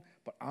your own,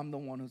 but I'm the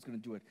one who's going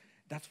to do it.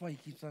 That's why he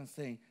keeps on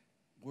saying,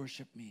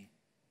 worship me,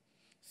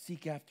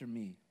 seek after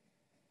me,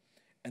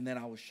 and then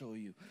I will show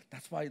you.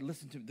 That's why,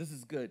 listen to me, this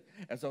is good.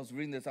 As I was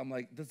reading this, I'm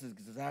like, this is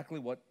exactly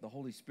what the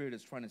Holy Spirit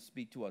is trying to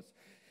speak to us.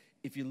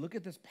 If you look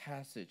at this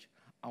passage,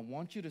 I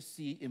want you to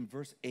see in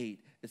verse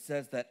 8, it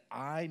says that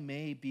I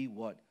may be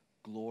what?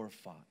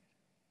 Glorified.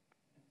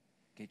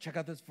 Okay, check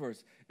out this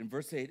verse. In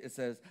verse 8, it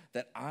says,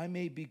 that I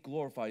may be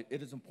glorified.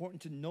 It is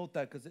important to note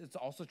that because it's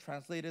also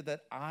translated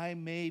that I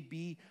may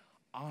be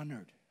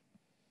honored.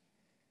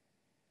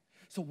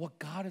 So what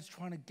God is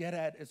trying to get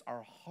at is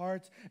our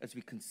hearts as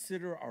we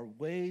consider our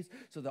ways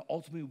so that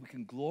ultimately we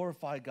can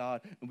glorify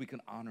God and we can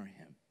honor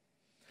him.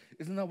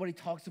 Isn't that what he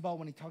talks about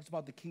when he talks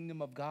about the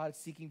kingdom of God,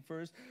 seeking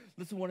first?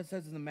 Listen to what it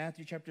says in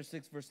Matthew chapter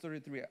 6, verse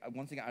 33.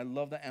 Once again, I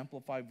love the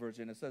Amplified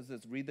version. It says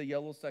this. Read the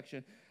yellow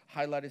section,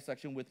 highlighted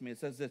section with me. It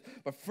says this.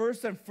 But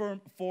first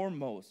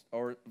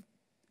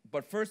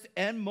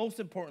and most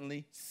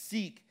importantly,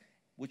 seek,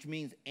 which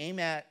means aim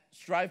at,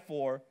 strive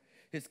for,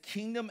 his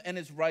kingdom and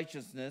his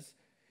righteousness,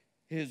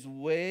 his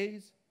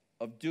ways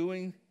of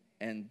doing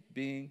and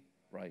being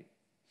right.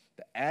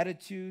 The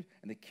attitude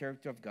and the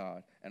character of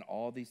God, and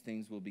all these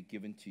things will be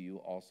given to you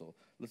also.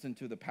 Listen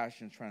to the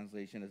Passion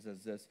Translation. It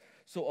says this.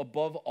 So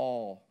above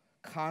all,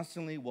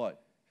 constantly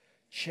what?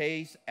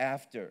 Chase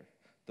after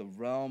the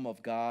realm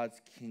of God's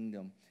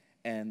kingdom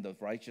and the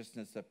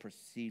righteousness that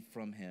proceed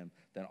from him.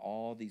 Then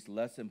all these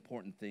less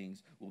important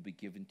things will be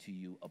given to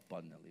you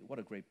abundantly. What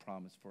a great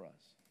promise for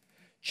us.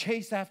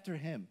 Chase after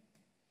him.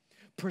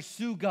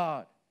 Pursue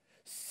God.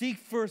 Seek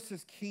first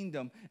his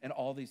kingdom, and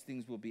all these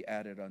things will be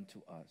added unto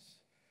us.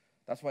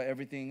 That's why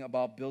everything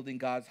about building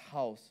God's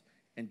house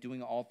and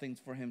doing all things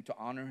for him to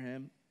honor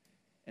him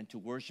and to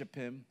worship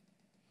him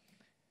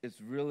is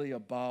really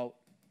about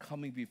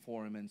coming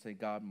before him and say,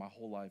 God, my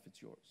whole life,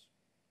 it's yours.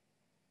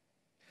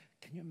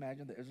 Can you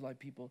imagine the Israelite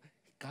people?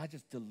 God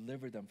just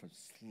delivered them from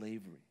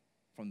slavery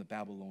from the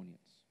Babylonians.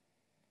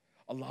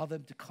 Allow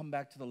them to come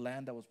back to the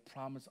land that was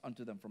promised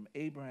unto them from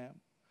Abraham,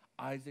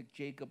 Isaac,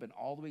 Jacob, and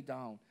all the way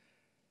down.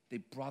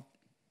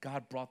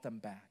 God brought them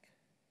back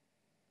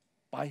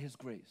by his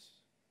grace.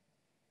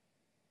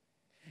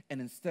 And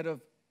instead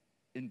of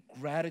in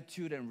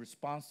gratitude and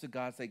response to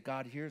God, say,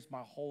 God, here's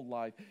my whole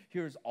life.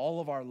 Here's all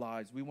of our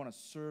lives. We want to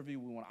serve you.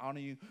 We want to honor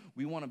you.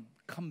 We want to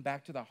come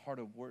back to the heart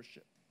of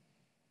worship.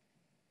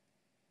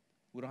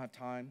 We don't have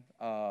time.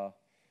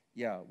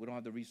 We don't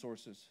have the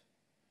resources.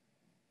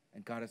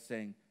 And God is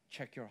saying,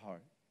 check your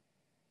heart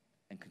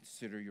and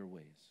consider your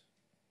ways.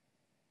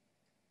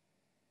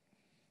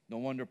 No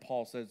wonder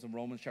Paul says in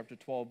Romans chapter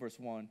 12, verse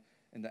 1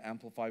 in the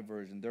Amplified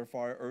Version,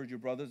 therefore I urge you,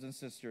 brothers and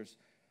sisters,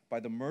 by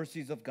the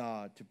mercies of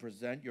God, to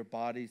present your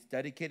bodies,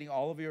 dedicating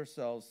all of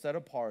yourselves, set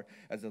apart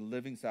as a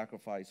living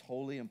sacrifice,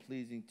 holy and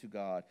pleasing to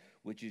God,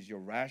 which is your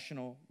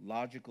rational,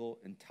 logical,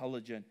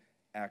 intelligent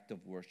act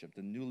of worship.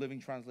 The New Living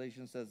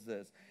Translation says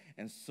this,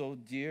 and so,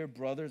 dear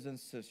brothers and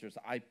sisters,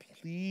 I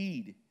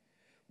plead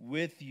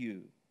with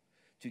you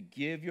to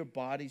give your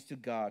bodies to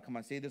God. Come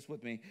on, say this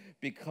with me.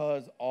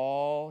 Because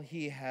all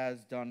he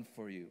has done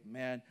for you.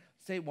 Man,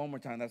 say it one more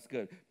time. That's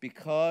good.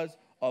 Because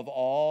of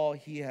all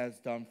he has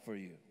done for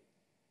you.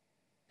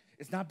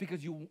 It's not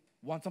because you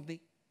want something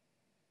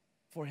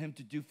for him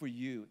to do for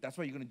you. That's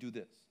why you're going to do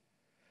this.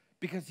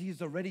 Because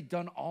he's already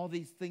done all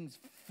these things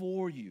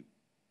for you.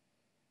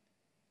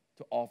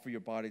 To offer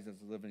your bodies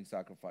as a living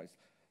sacrifice.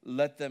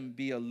 Let them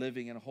be a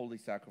living and holy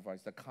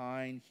sacrifice, the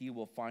kind he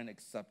will find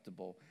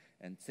acceptable.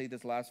 And say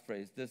this last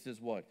phrase. This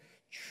is what?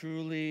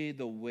 Truly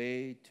the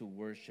way to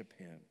worship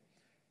him.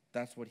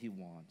 That's what he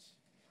wants.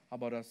 How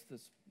about us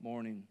this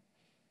morning?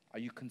 Are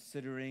you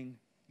considering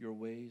your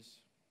ways?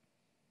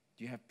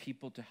 Do you have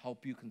people to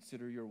help you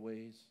consider your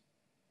ways?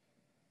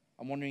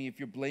 I'm wondering if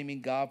you're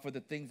blaming God for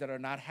the things that are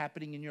not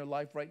happening in your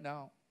life right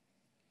now.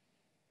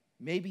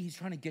 Maybe he's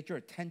trying to get your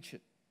attention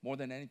more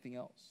than anything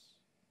else.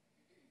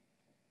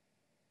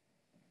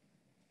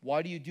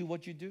 Why do you do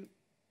what you do?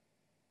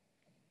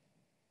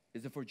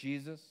 Is it for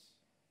Jesus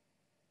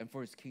and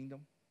for his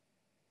kingdom?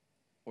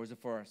 Or is it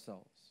for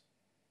ourselves?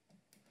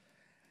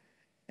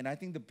 And I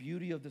think the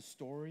beauty of the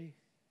story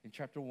in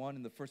chapter 1,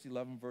 in the first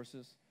 11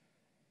 verses,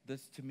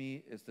 this to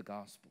me is the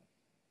gospel.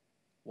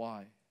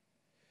 Why?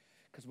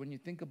 Because when you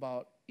think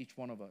about each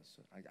one of us,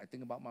 I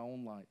think about my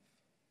own life,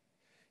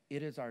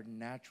 it is our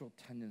natural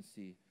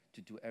tendency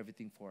to do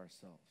everything for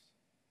ourselves.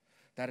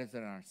 That is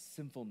in our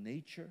sinful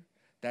nature.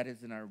 That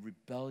is in our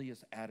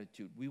rebellious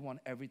attitude. We want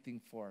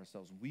everything for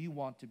ourselves. We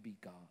want to be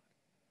God.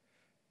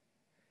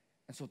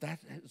 And so that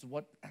is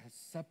what has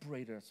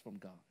separated us from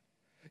God.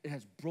 It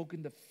has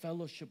broken the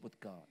fellowship with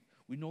God.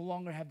 We no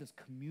longer have this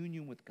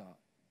communion with God.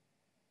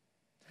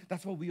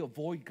 That's why we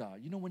avoid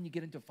God. You know, when you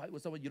get into a fight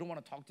with someone, you don't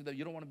want to talk to them.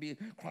 You don't want to be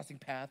crossing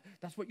paths.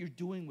 That's what you're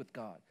doing with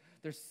God.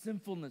 There's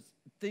sinfulness,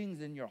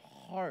 things in your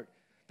heart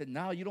that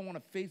now you don't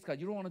want to face God.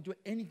 You don't want to do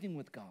anything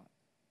with God.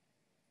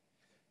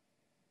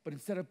 But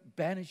instead of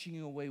banishing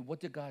you away, what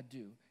did God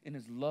do? In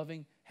his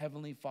loving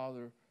Heavenly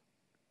Father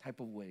type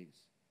of ways,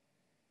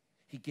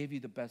 he gave you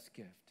the best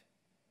gift,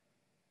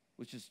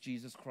 which is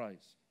Jesus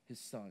Christ, his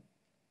son,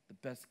 the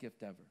best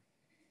gift ever,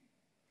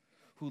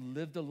 who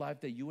lived a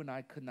life that you and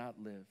I could not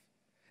live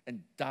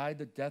and died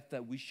the death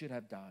that we should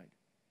have died.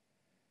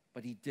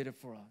 But he did it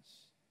for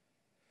us.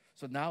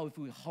 So now if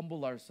we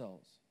humble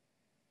ourselves,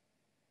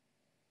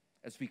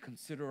 as we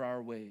consider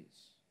our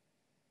ways,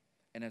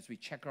 and as we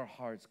check our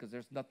hearts, because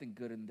there's nothing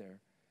good in there,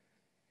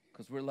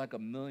 because we're like a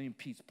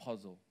million-piece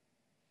puzzle,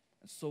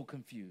 and so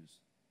confused,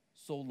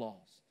 so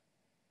lost.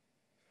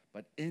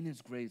 But in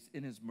his grace,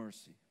 in his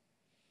mercy,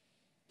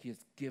 he has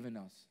given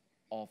us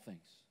all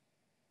things.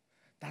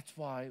 That's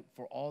why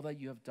for all that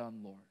you have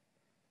done, Lord,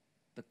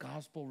 the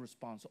gospel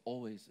response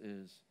always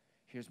is,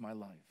 here's my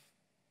life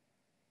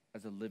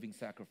as a living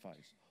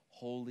sacrifice,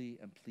 holy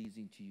and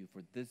pleasing to you.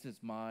 For this is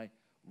my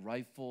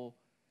rightful,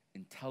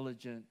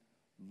 intelligent,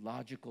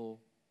 logical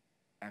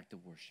act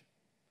of worship.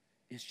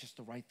 It's just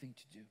the right thing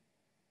to do,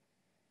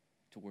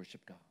 to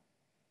worship God.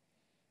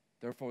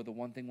 Therefore, the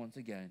one thing, once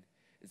again,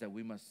 is that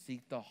we must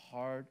seek the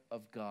heart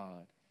of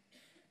God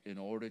in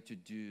order to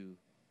do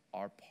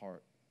our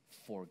part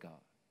for God.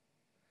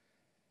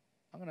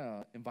 I'm going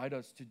to invite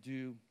us to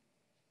do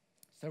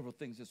several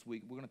things this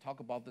week. We're going to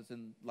talk about this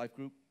in life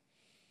group,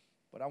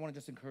 but I want to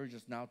just encourage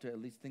us now to at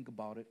least think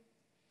about it.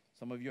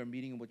 Some of you are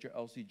meeting with your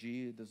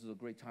LCG. This is a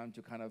great time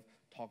to kind of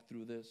talk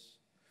through this.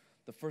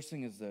 The first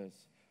thing is this: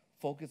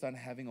 focus on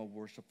having a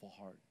worshipful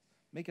heart.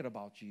 Make it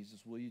about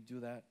Jesus. Will you do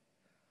that?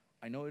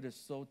 I know it is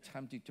so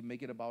tempting to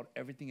make it about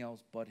everything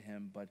else but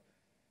him, but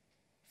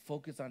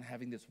focus on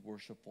having this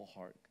worshipful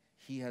heart.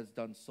 He has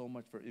done so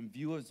much in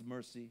view of his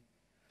mercy.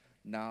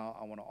 Now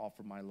I want to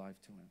offer my life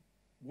to him.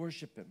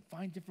 Worship him.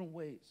 Find different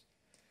ways.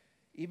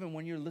 Even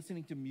when you're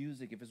listening to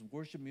music, if it's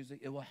worship music,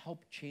 it will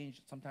help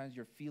change sometimes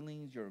your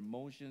feelings, your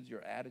emotions,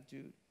 your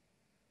attitude.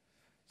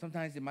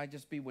 Sometimes it might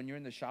just be when you're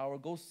in the shower,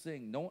 go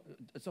sing. No,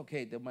 it's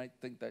okay. They might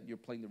think that you're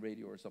playing the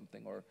radio or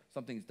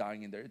something's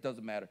dying in there. It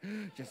doesn't matter.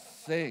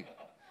 Just sing.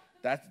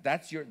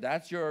 That's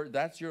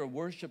your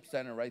worship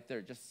center right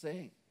there. Just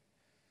sing.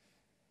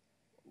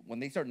 When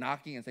they start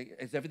knocking and say,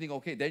 is everything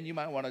okay? Then you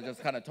might want to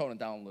just kind of tone it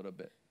down a little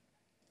bit.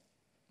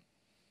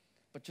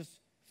 But just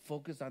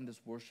focus on this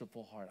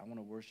worshipful heart. I want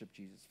to worship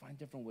Jesus. Find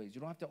different ways.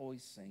 You don't have to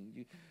always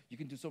sing. You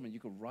can do something. You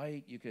could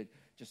write. You could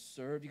just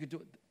serve. You could do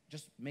it.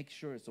 Just make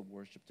sure it's a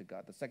worship to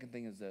God. The second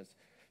thing is this: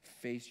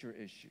 face your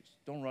issues.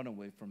 Don't run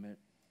away from it.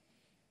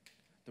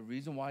 The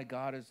reason why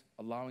God is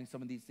allowing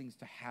some of these things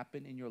to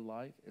happen in your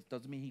life, it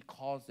doesn't mean he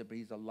caused it, but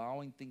he's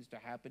allowing things to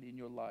happen in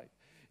your life.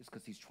 It's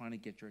because he's trying to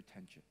get your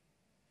attention.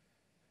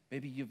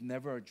 Maybe you've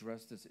never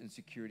addressed this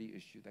insecurity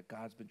issue that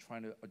God's been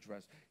trying to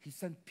address. He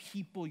sent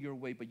people your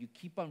way, but you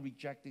keep on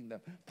rejecting them,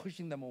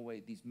 pushing them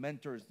away, these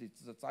mentors, these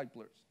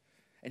disciples.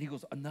 And he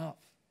goes, enough.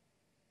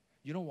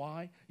 You know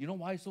why? You know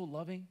why he's so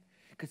loving?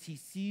 Because he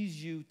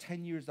sees you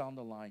 10 years down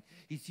the line.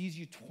 He sees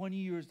you 20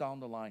 years down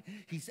the line.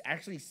 He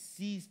actually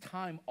sees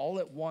time all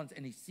at once,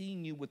 and he's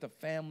seeing you with a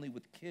family,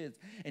 with kids,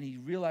 and he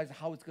realizes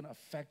how it's going to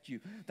affect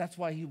you. That's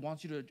why he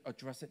wants you to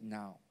address it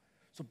now.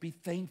 So be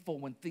thankful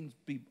when things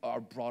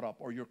are brought up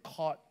or you're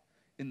caught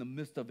in the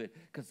midst of it,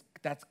 because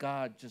that's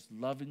God just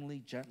lovingly,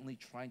 gently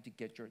trying to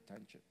get your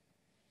attention.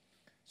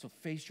 So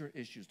face your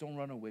issues. Don't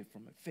run away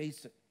from it.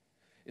 Face it.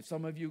 If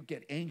some of you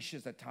get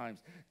anxious at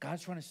times,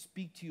 God's trying to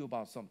speak to you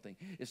about something.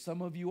 If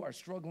some of you are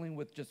struggling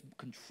with just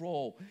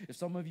control, if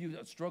some of you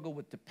struggle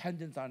with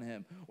dependence on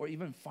him or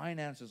even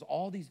finances,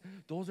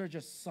 those are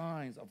just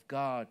signs of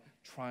God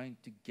trying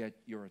to get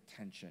your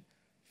attention.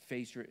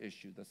 Face your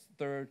issue. The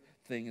third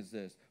thing is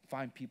this: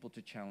 find people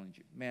to challenge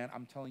you. Man,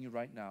 I'm telling you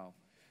right now,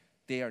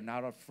 they are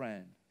not a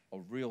friend, a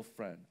real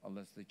friend,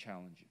 unless they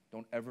challenge you.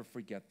 Don't ever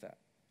forget that.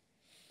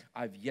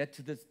 I've yet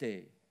to this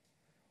day,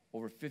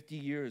 over 50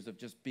 years of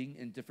just being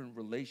in different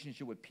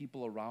relationships with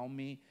people around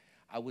me,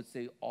 I would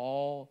say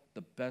all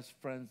the best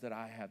friends that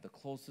I have, the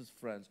closest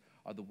friends,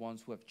 are the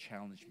ones who have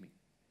challenged me.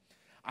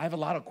 I have a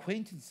lot of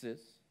acquaintances.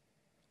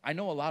 I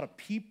know a lot of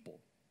people,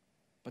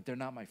 but they're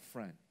not my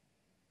friend.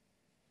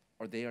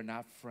 Or they are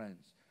not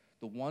friends.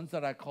 The ones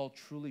that I call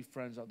truly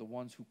friends are the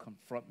ones who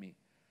confront me.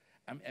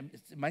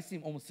 It might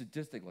seem almost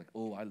sadistic, like,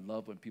 oh, I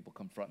love when people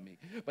confront me.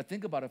 But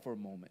think about it for a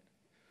moment.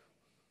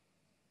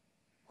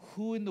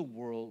 Who in the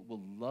world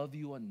will love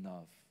you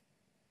enough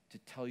to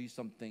tell you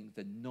some things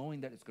that knowing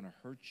that it's going to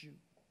hurt you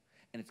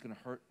and it's going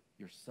to hurt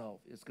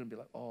yourself? It's going to be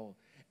like, oh,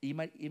 it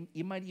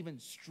might even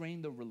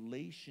strain the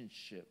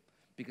relationship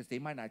because they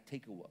might not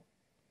take it well.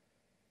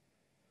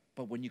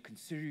 But when you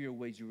consider your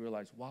ways, you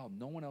realize, wow,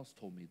 no one else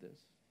told me this.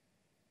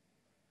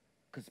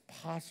 Because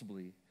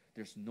possibly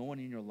there's no one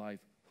in your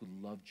life who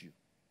loved you.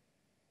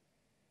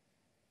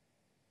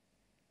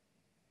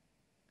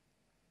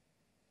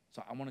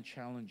 So I want to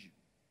challenge you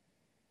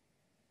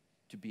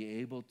to be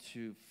able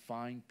to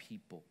find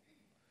people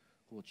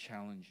who will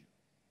challenge you.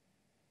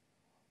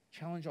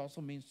 Challenge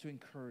also means to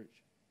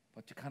encourage,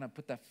 but to kind of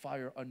put that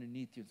fire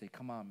underneath you and say,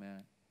 come on,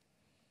 man.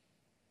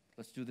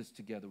 Let's do this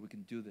together. We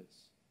can do this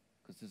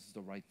because this is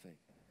the right thing.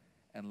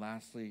 And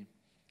lastly,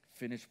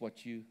 finish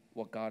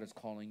what God is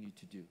calling you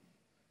to do.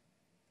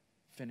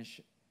 Finish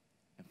it,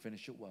 and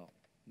finish it well.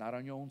 Not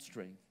on your own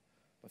strength,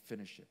 but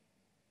finish it.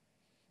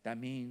 That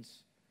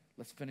means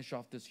let's finish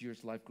off this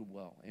year's life group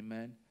well.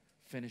 Amen?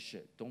 Finish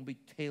it. Don't be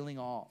tailing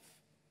off.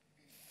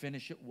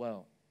 Finish it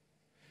well.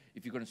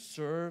 If you're going to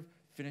serve,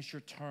 finish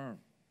your term.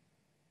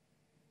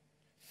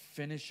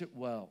 Finish it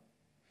well.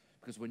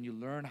 Because when you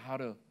learn how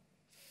to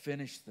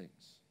finish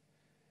things,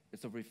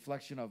 it's a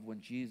reflection of when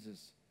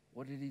Jesus,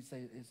 what did he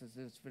say? He says,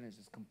 it's finished,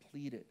 it's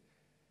completed.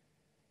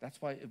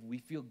 That's why if we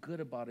feel good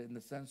about it in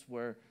the sense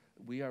where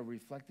we are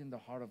reflecting the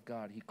heart of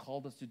God. He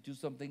called us to do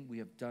something. We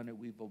have done it.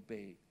 We've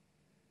obeyed.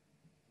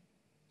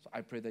 So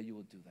I pray that you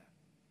will do that.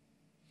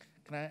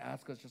 Can I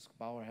ask us just to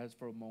bow our heads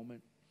for a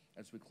moment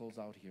as we close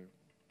out here?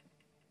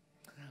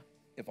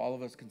 If all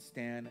of us can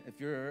stand. If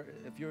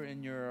you're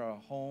in your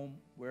home,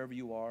 wherever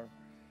you are,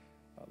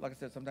 like I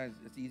said, sometimes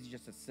it's easy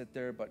just to sit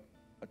there, but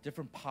a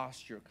different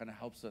posture kind of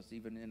helps us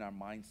even in our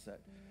mindset.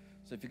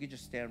 So if you could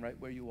just stand right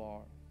where you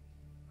are.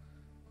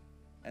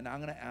 And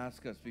I'm going to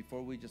ask us,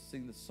 before we just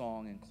sing the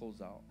song and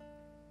close out,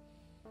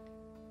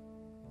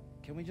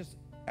 can we just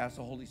ask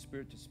the Holy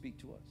Spirit to speak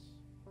to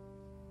us?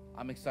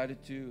 I'm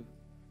excited to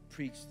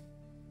preach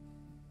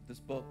this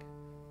book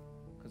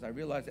because I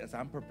realize as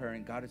I'm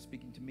preparing, God is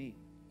speaking to me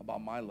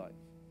about my life,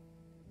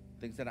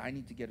 things that I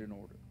need to get in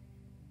order.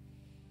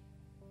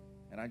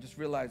 And I just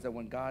realized that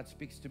when God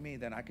speaks to me,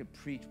 then I could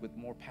preach with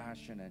more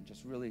passion and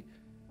just really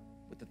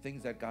with the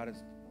things that God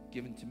has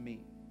given to me.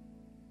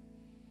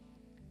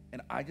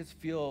 And I just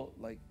feel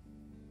like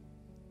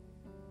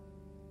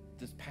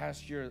this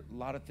past year, a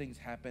lot of things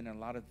happened and a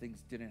lot of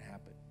things didn't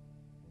happen.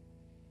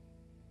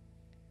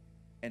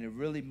 And it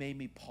really made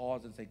me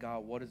pause and say,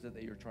 God, what is it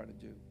that you're trying to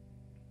do?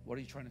 What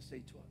are you trying to say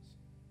to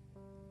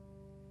us?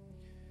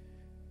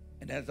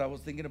 And as I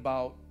was thinking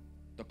about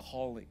the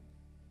calling,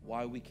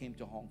 why we came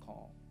to Hong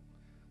Kong,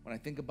 when I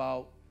think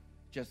about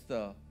just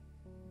the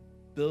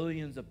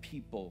billions of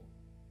people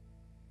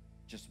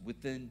just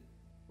within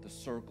the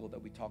circle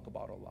that we talk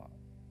about a lot.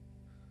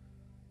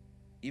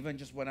 Even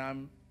just when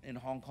I'm in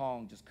Hong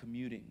Kong, just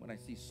commuting, when I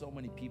see so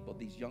many people,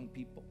 these young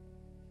people.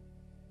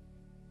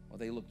 Well,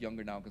 they look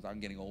younger now because I'm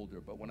getting older,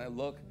 but when I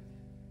look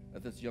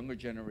at this younger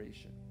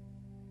generation,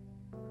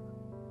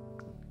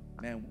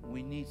 man,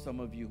 we need some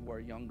of you who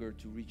are younger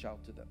to reach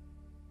out to them.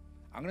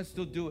 I'm going to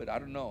still do it. I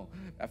don't know.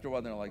 After a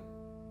while, they're like,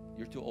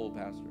 you're too old,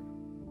 Pastor.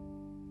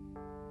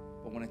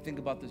 But when I think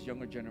about this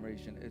younger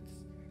generation,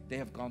 they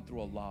have gone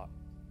through a lot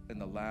in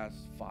the last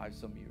 5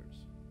 some years.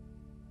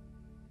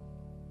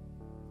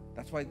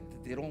 That's why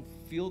they don't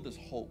feel this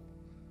hope.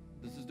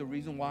 This is the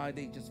reason why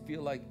they just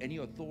feel like any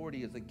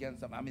authority is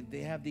against them. I mean, they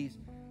have these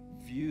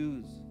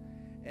views.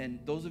 And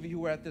those of you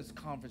who are at this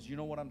conference, you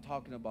know what I'm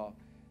talking about.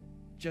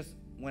 Just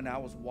when I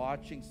was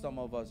watching some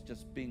of us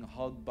just being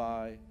hugged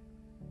by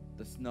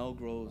the snow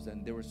groves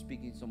and they were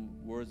speaking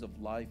some words of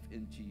life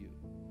into you,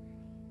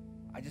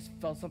 I just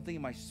felt something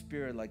in my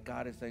spirit like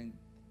God is saying,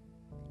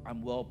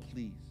 I'm well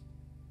pleased.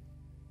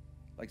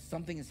 Like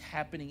something is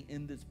happening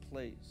in this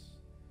place.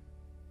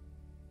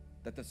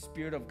 That the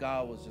Spirit of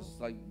God was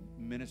just like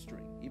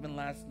ministering. Even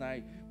last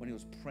night when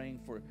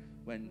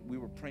we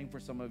were praying for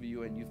some of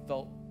you and you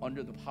felt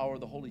under the power of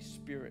the Holy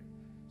Spirit,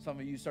 some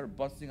of you started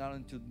busting out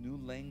into new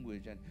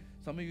language and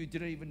some of you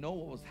didn't even know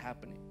what was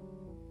happening.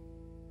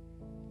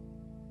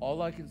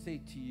 All I can say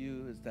to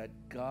you is that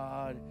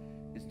God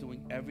is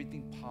doing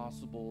everything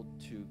possible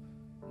to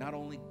not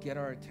only get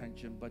our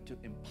attention, but to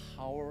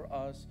empower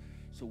us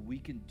so we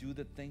can do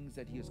the things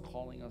that He is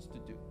calling us to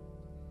do.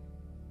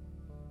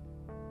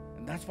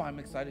 And that's why I'm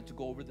excited to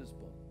go over this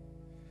book.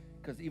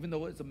 Because even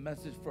though it's a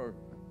message for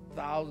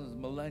thousands,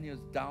 millennia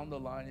down the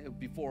line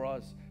before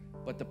us,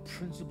 but the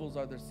principles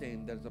are the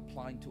same that is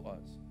applying to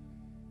us.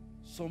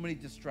 So many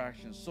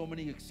distractions, so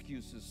many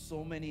excuses,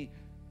 so many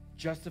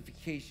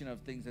justification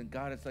of things. And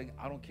God is saying,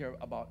 I don't care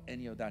about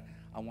any of that.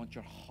 I want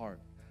your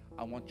heart.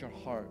 I want your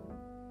heart.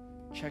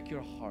 Check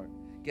your heart.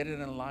 Get it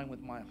in line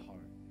with my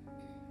heart.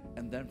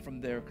 And then from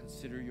there,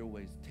 consider your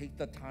ways. Take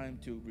the time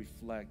to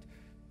reflect,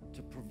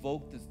 to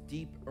provoke this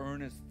deep,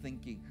 earnest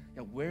thinking.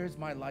 Yeah, where is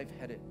my life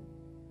headed?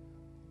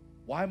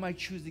 Why am I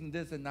choosing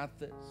this and not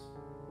this?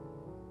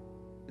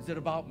 Is it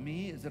about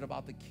me? Is it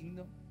about the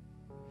kingdom?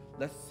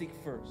 Let's seek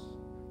first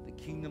the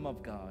kingdom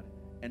of God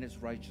and His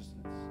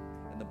righteousness.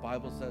 And the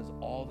Bible says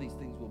all these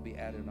things will be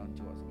added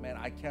unto us. Man,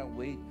 I can't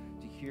wait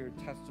to hear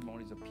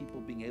testimonies of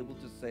people being able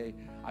to say,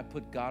 I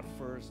put God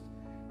first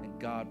and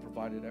God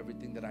provided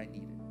everything that I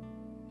needed.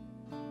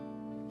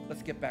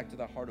 Let's get back to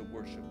the heart of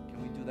worship.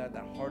 Can we do that?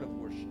 That heart of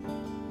worship.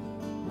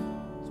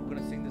 So we're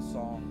going to sing this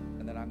song,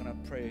 and then I'm going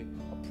to pray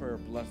a prayer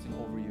of blessing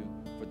over you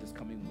for this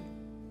coming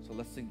week. So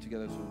let's sing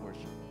together as we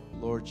worship.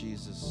 Lord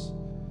Jesus,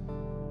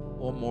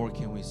 what more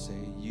can we say?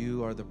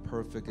 You are the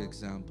perfect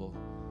example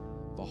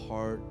of a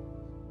heart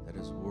that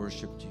has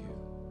worshiped you.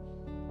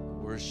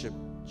 Worship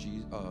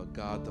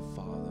God the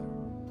Father.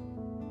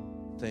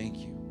 Thank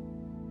you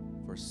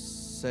for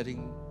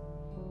setting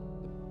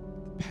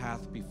the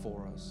path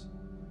before us.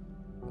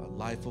 A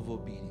life of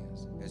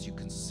obedience as you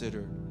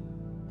considered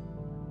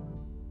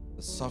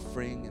the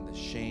suffering and the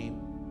shame.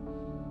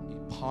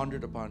 You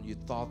pondered upon it, you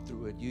thought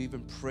through it. You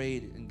even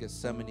prayed in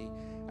Gethsemane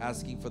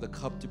asking for the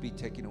cup to be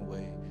taken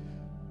away.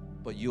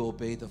 But you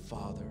obeyed the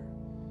Father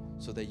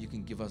so that you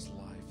can give us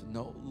life.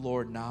 No,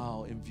 Lord,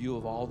 now in view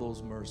of all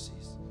those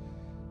mercies,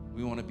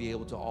 we want to be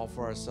able to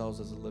offer ourselves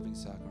as a living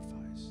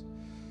sacrifice.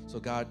 So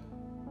God,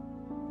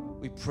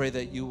 we pray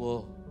that you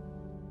will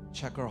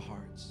check our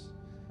hearts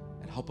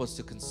and help us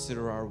to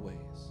consider our ways.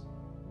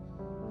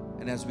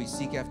 And as we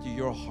seek after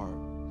your heart,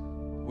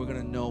 we're going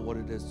to know what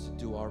it is to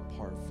do our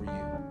part for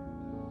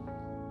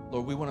you.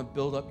 Lord, we want to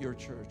build up your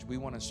church. We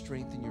want to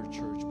strengthen your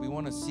church. We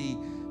want to see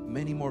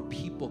many more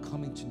people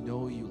coming to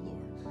know you,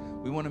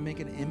 Lord. We want to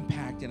make an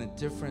impact and a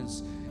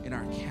difference in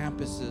our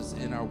campuses,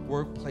 in our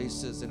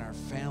workplaces, in our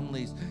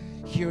families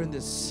here in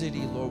this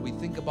city, Lord. We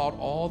think about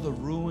all the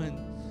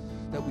ruin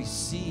that we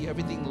see,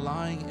 everything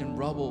lying in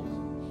rubble.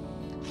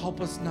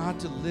 Help us not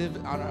to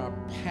live on our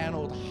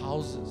paneled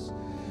houses,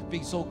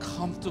 being so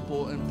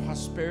comfortable and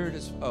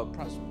prosperous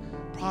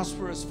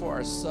for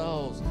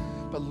ourselves.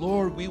 But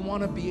Lord, we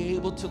want to be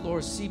able to,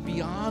 Lord, see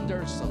beyond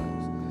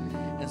ourselves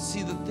and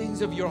see the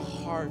things of your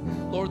heart.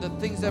 Lord, the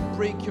things that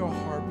break your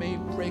heart may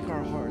break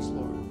our hearts,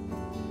 Lord.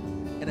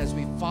 And as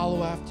we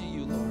follow after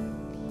you, Lord,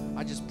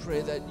 I just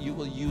pray that you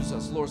will use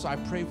us, Lord. So I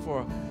pray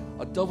for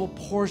a double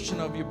portion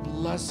of your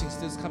blessings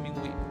this coming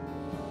week.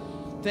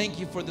 Thank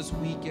you for this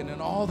weekend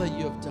and all that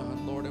you have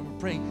done, Lord. And we're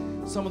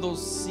praying some of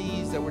those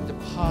seeds that were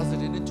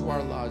deposited into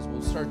our lives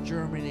will start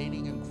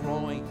germinating and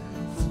growing,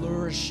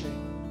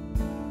 flourishing,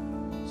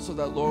 so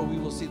that, Lord, we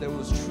will see that it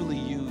was truly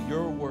you,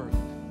 your work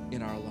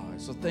in our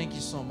lives. So thank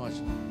you so much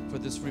for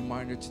this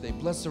reminder today.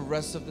 Bless the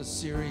rest of the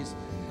series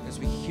as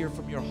we hear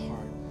from your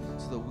heart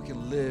so that we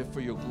can live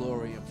for your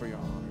glory and for your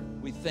honor.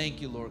 We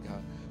thank you, Lord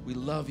God. We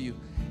love you.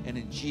 And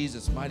in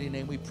Jesus' mighty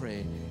name we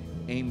pray.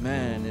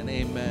 Amen and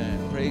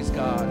amen. Praise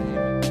God.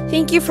 Amen.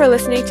 Thank you for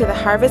listening to the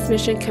Harvest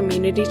Mission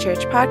Community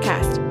Church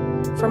podcast.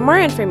 For more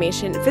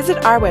information,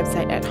 visit our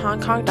website at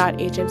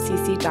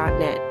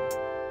hongkong.hmcc.net.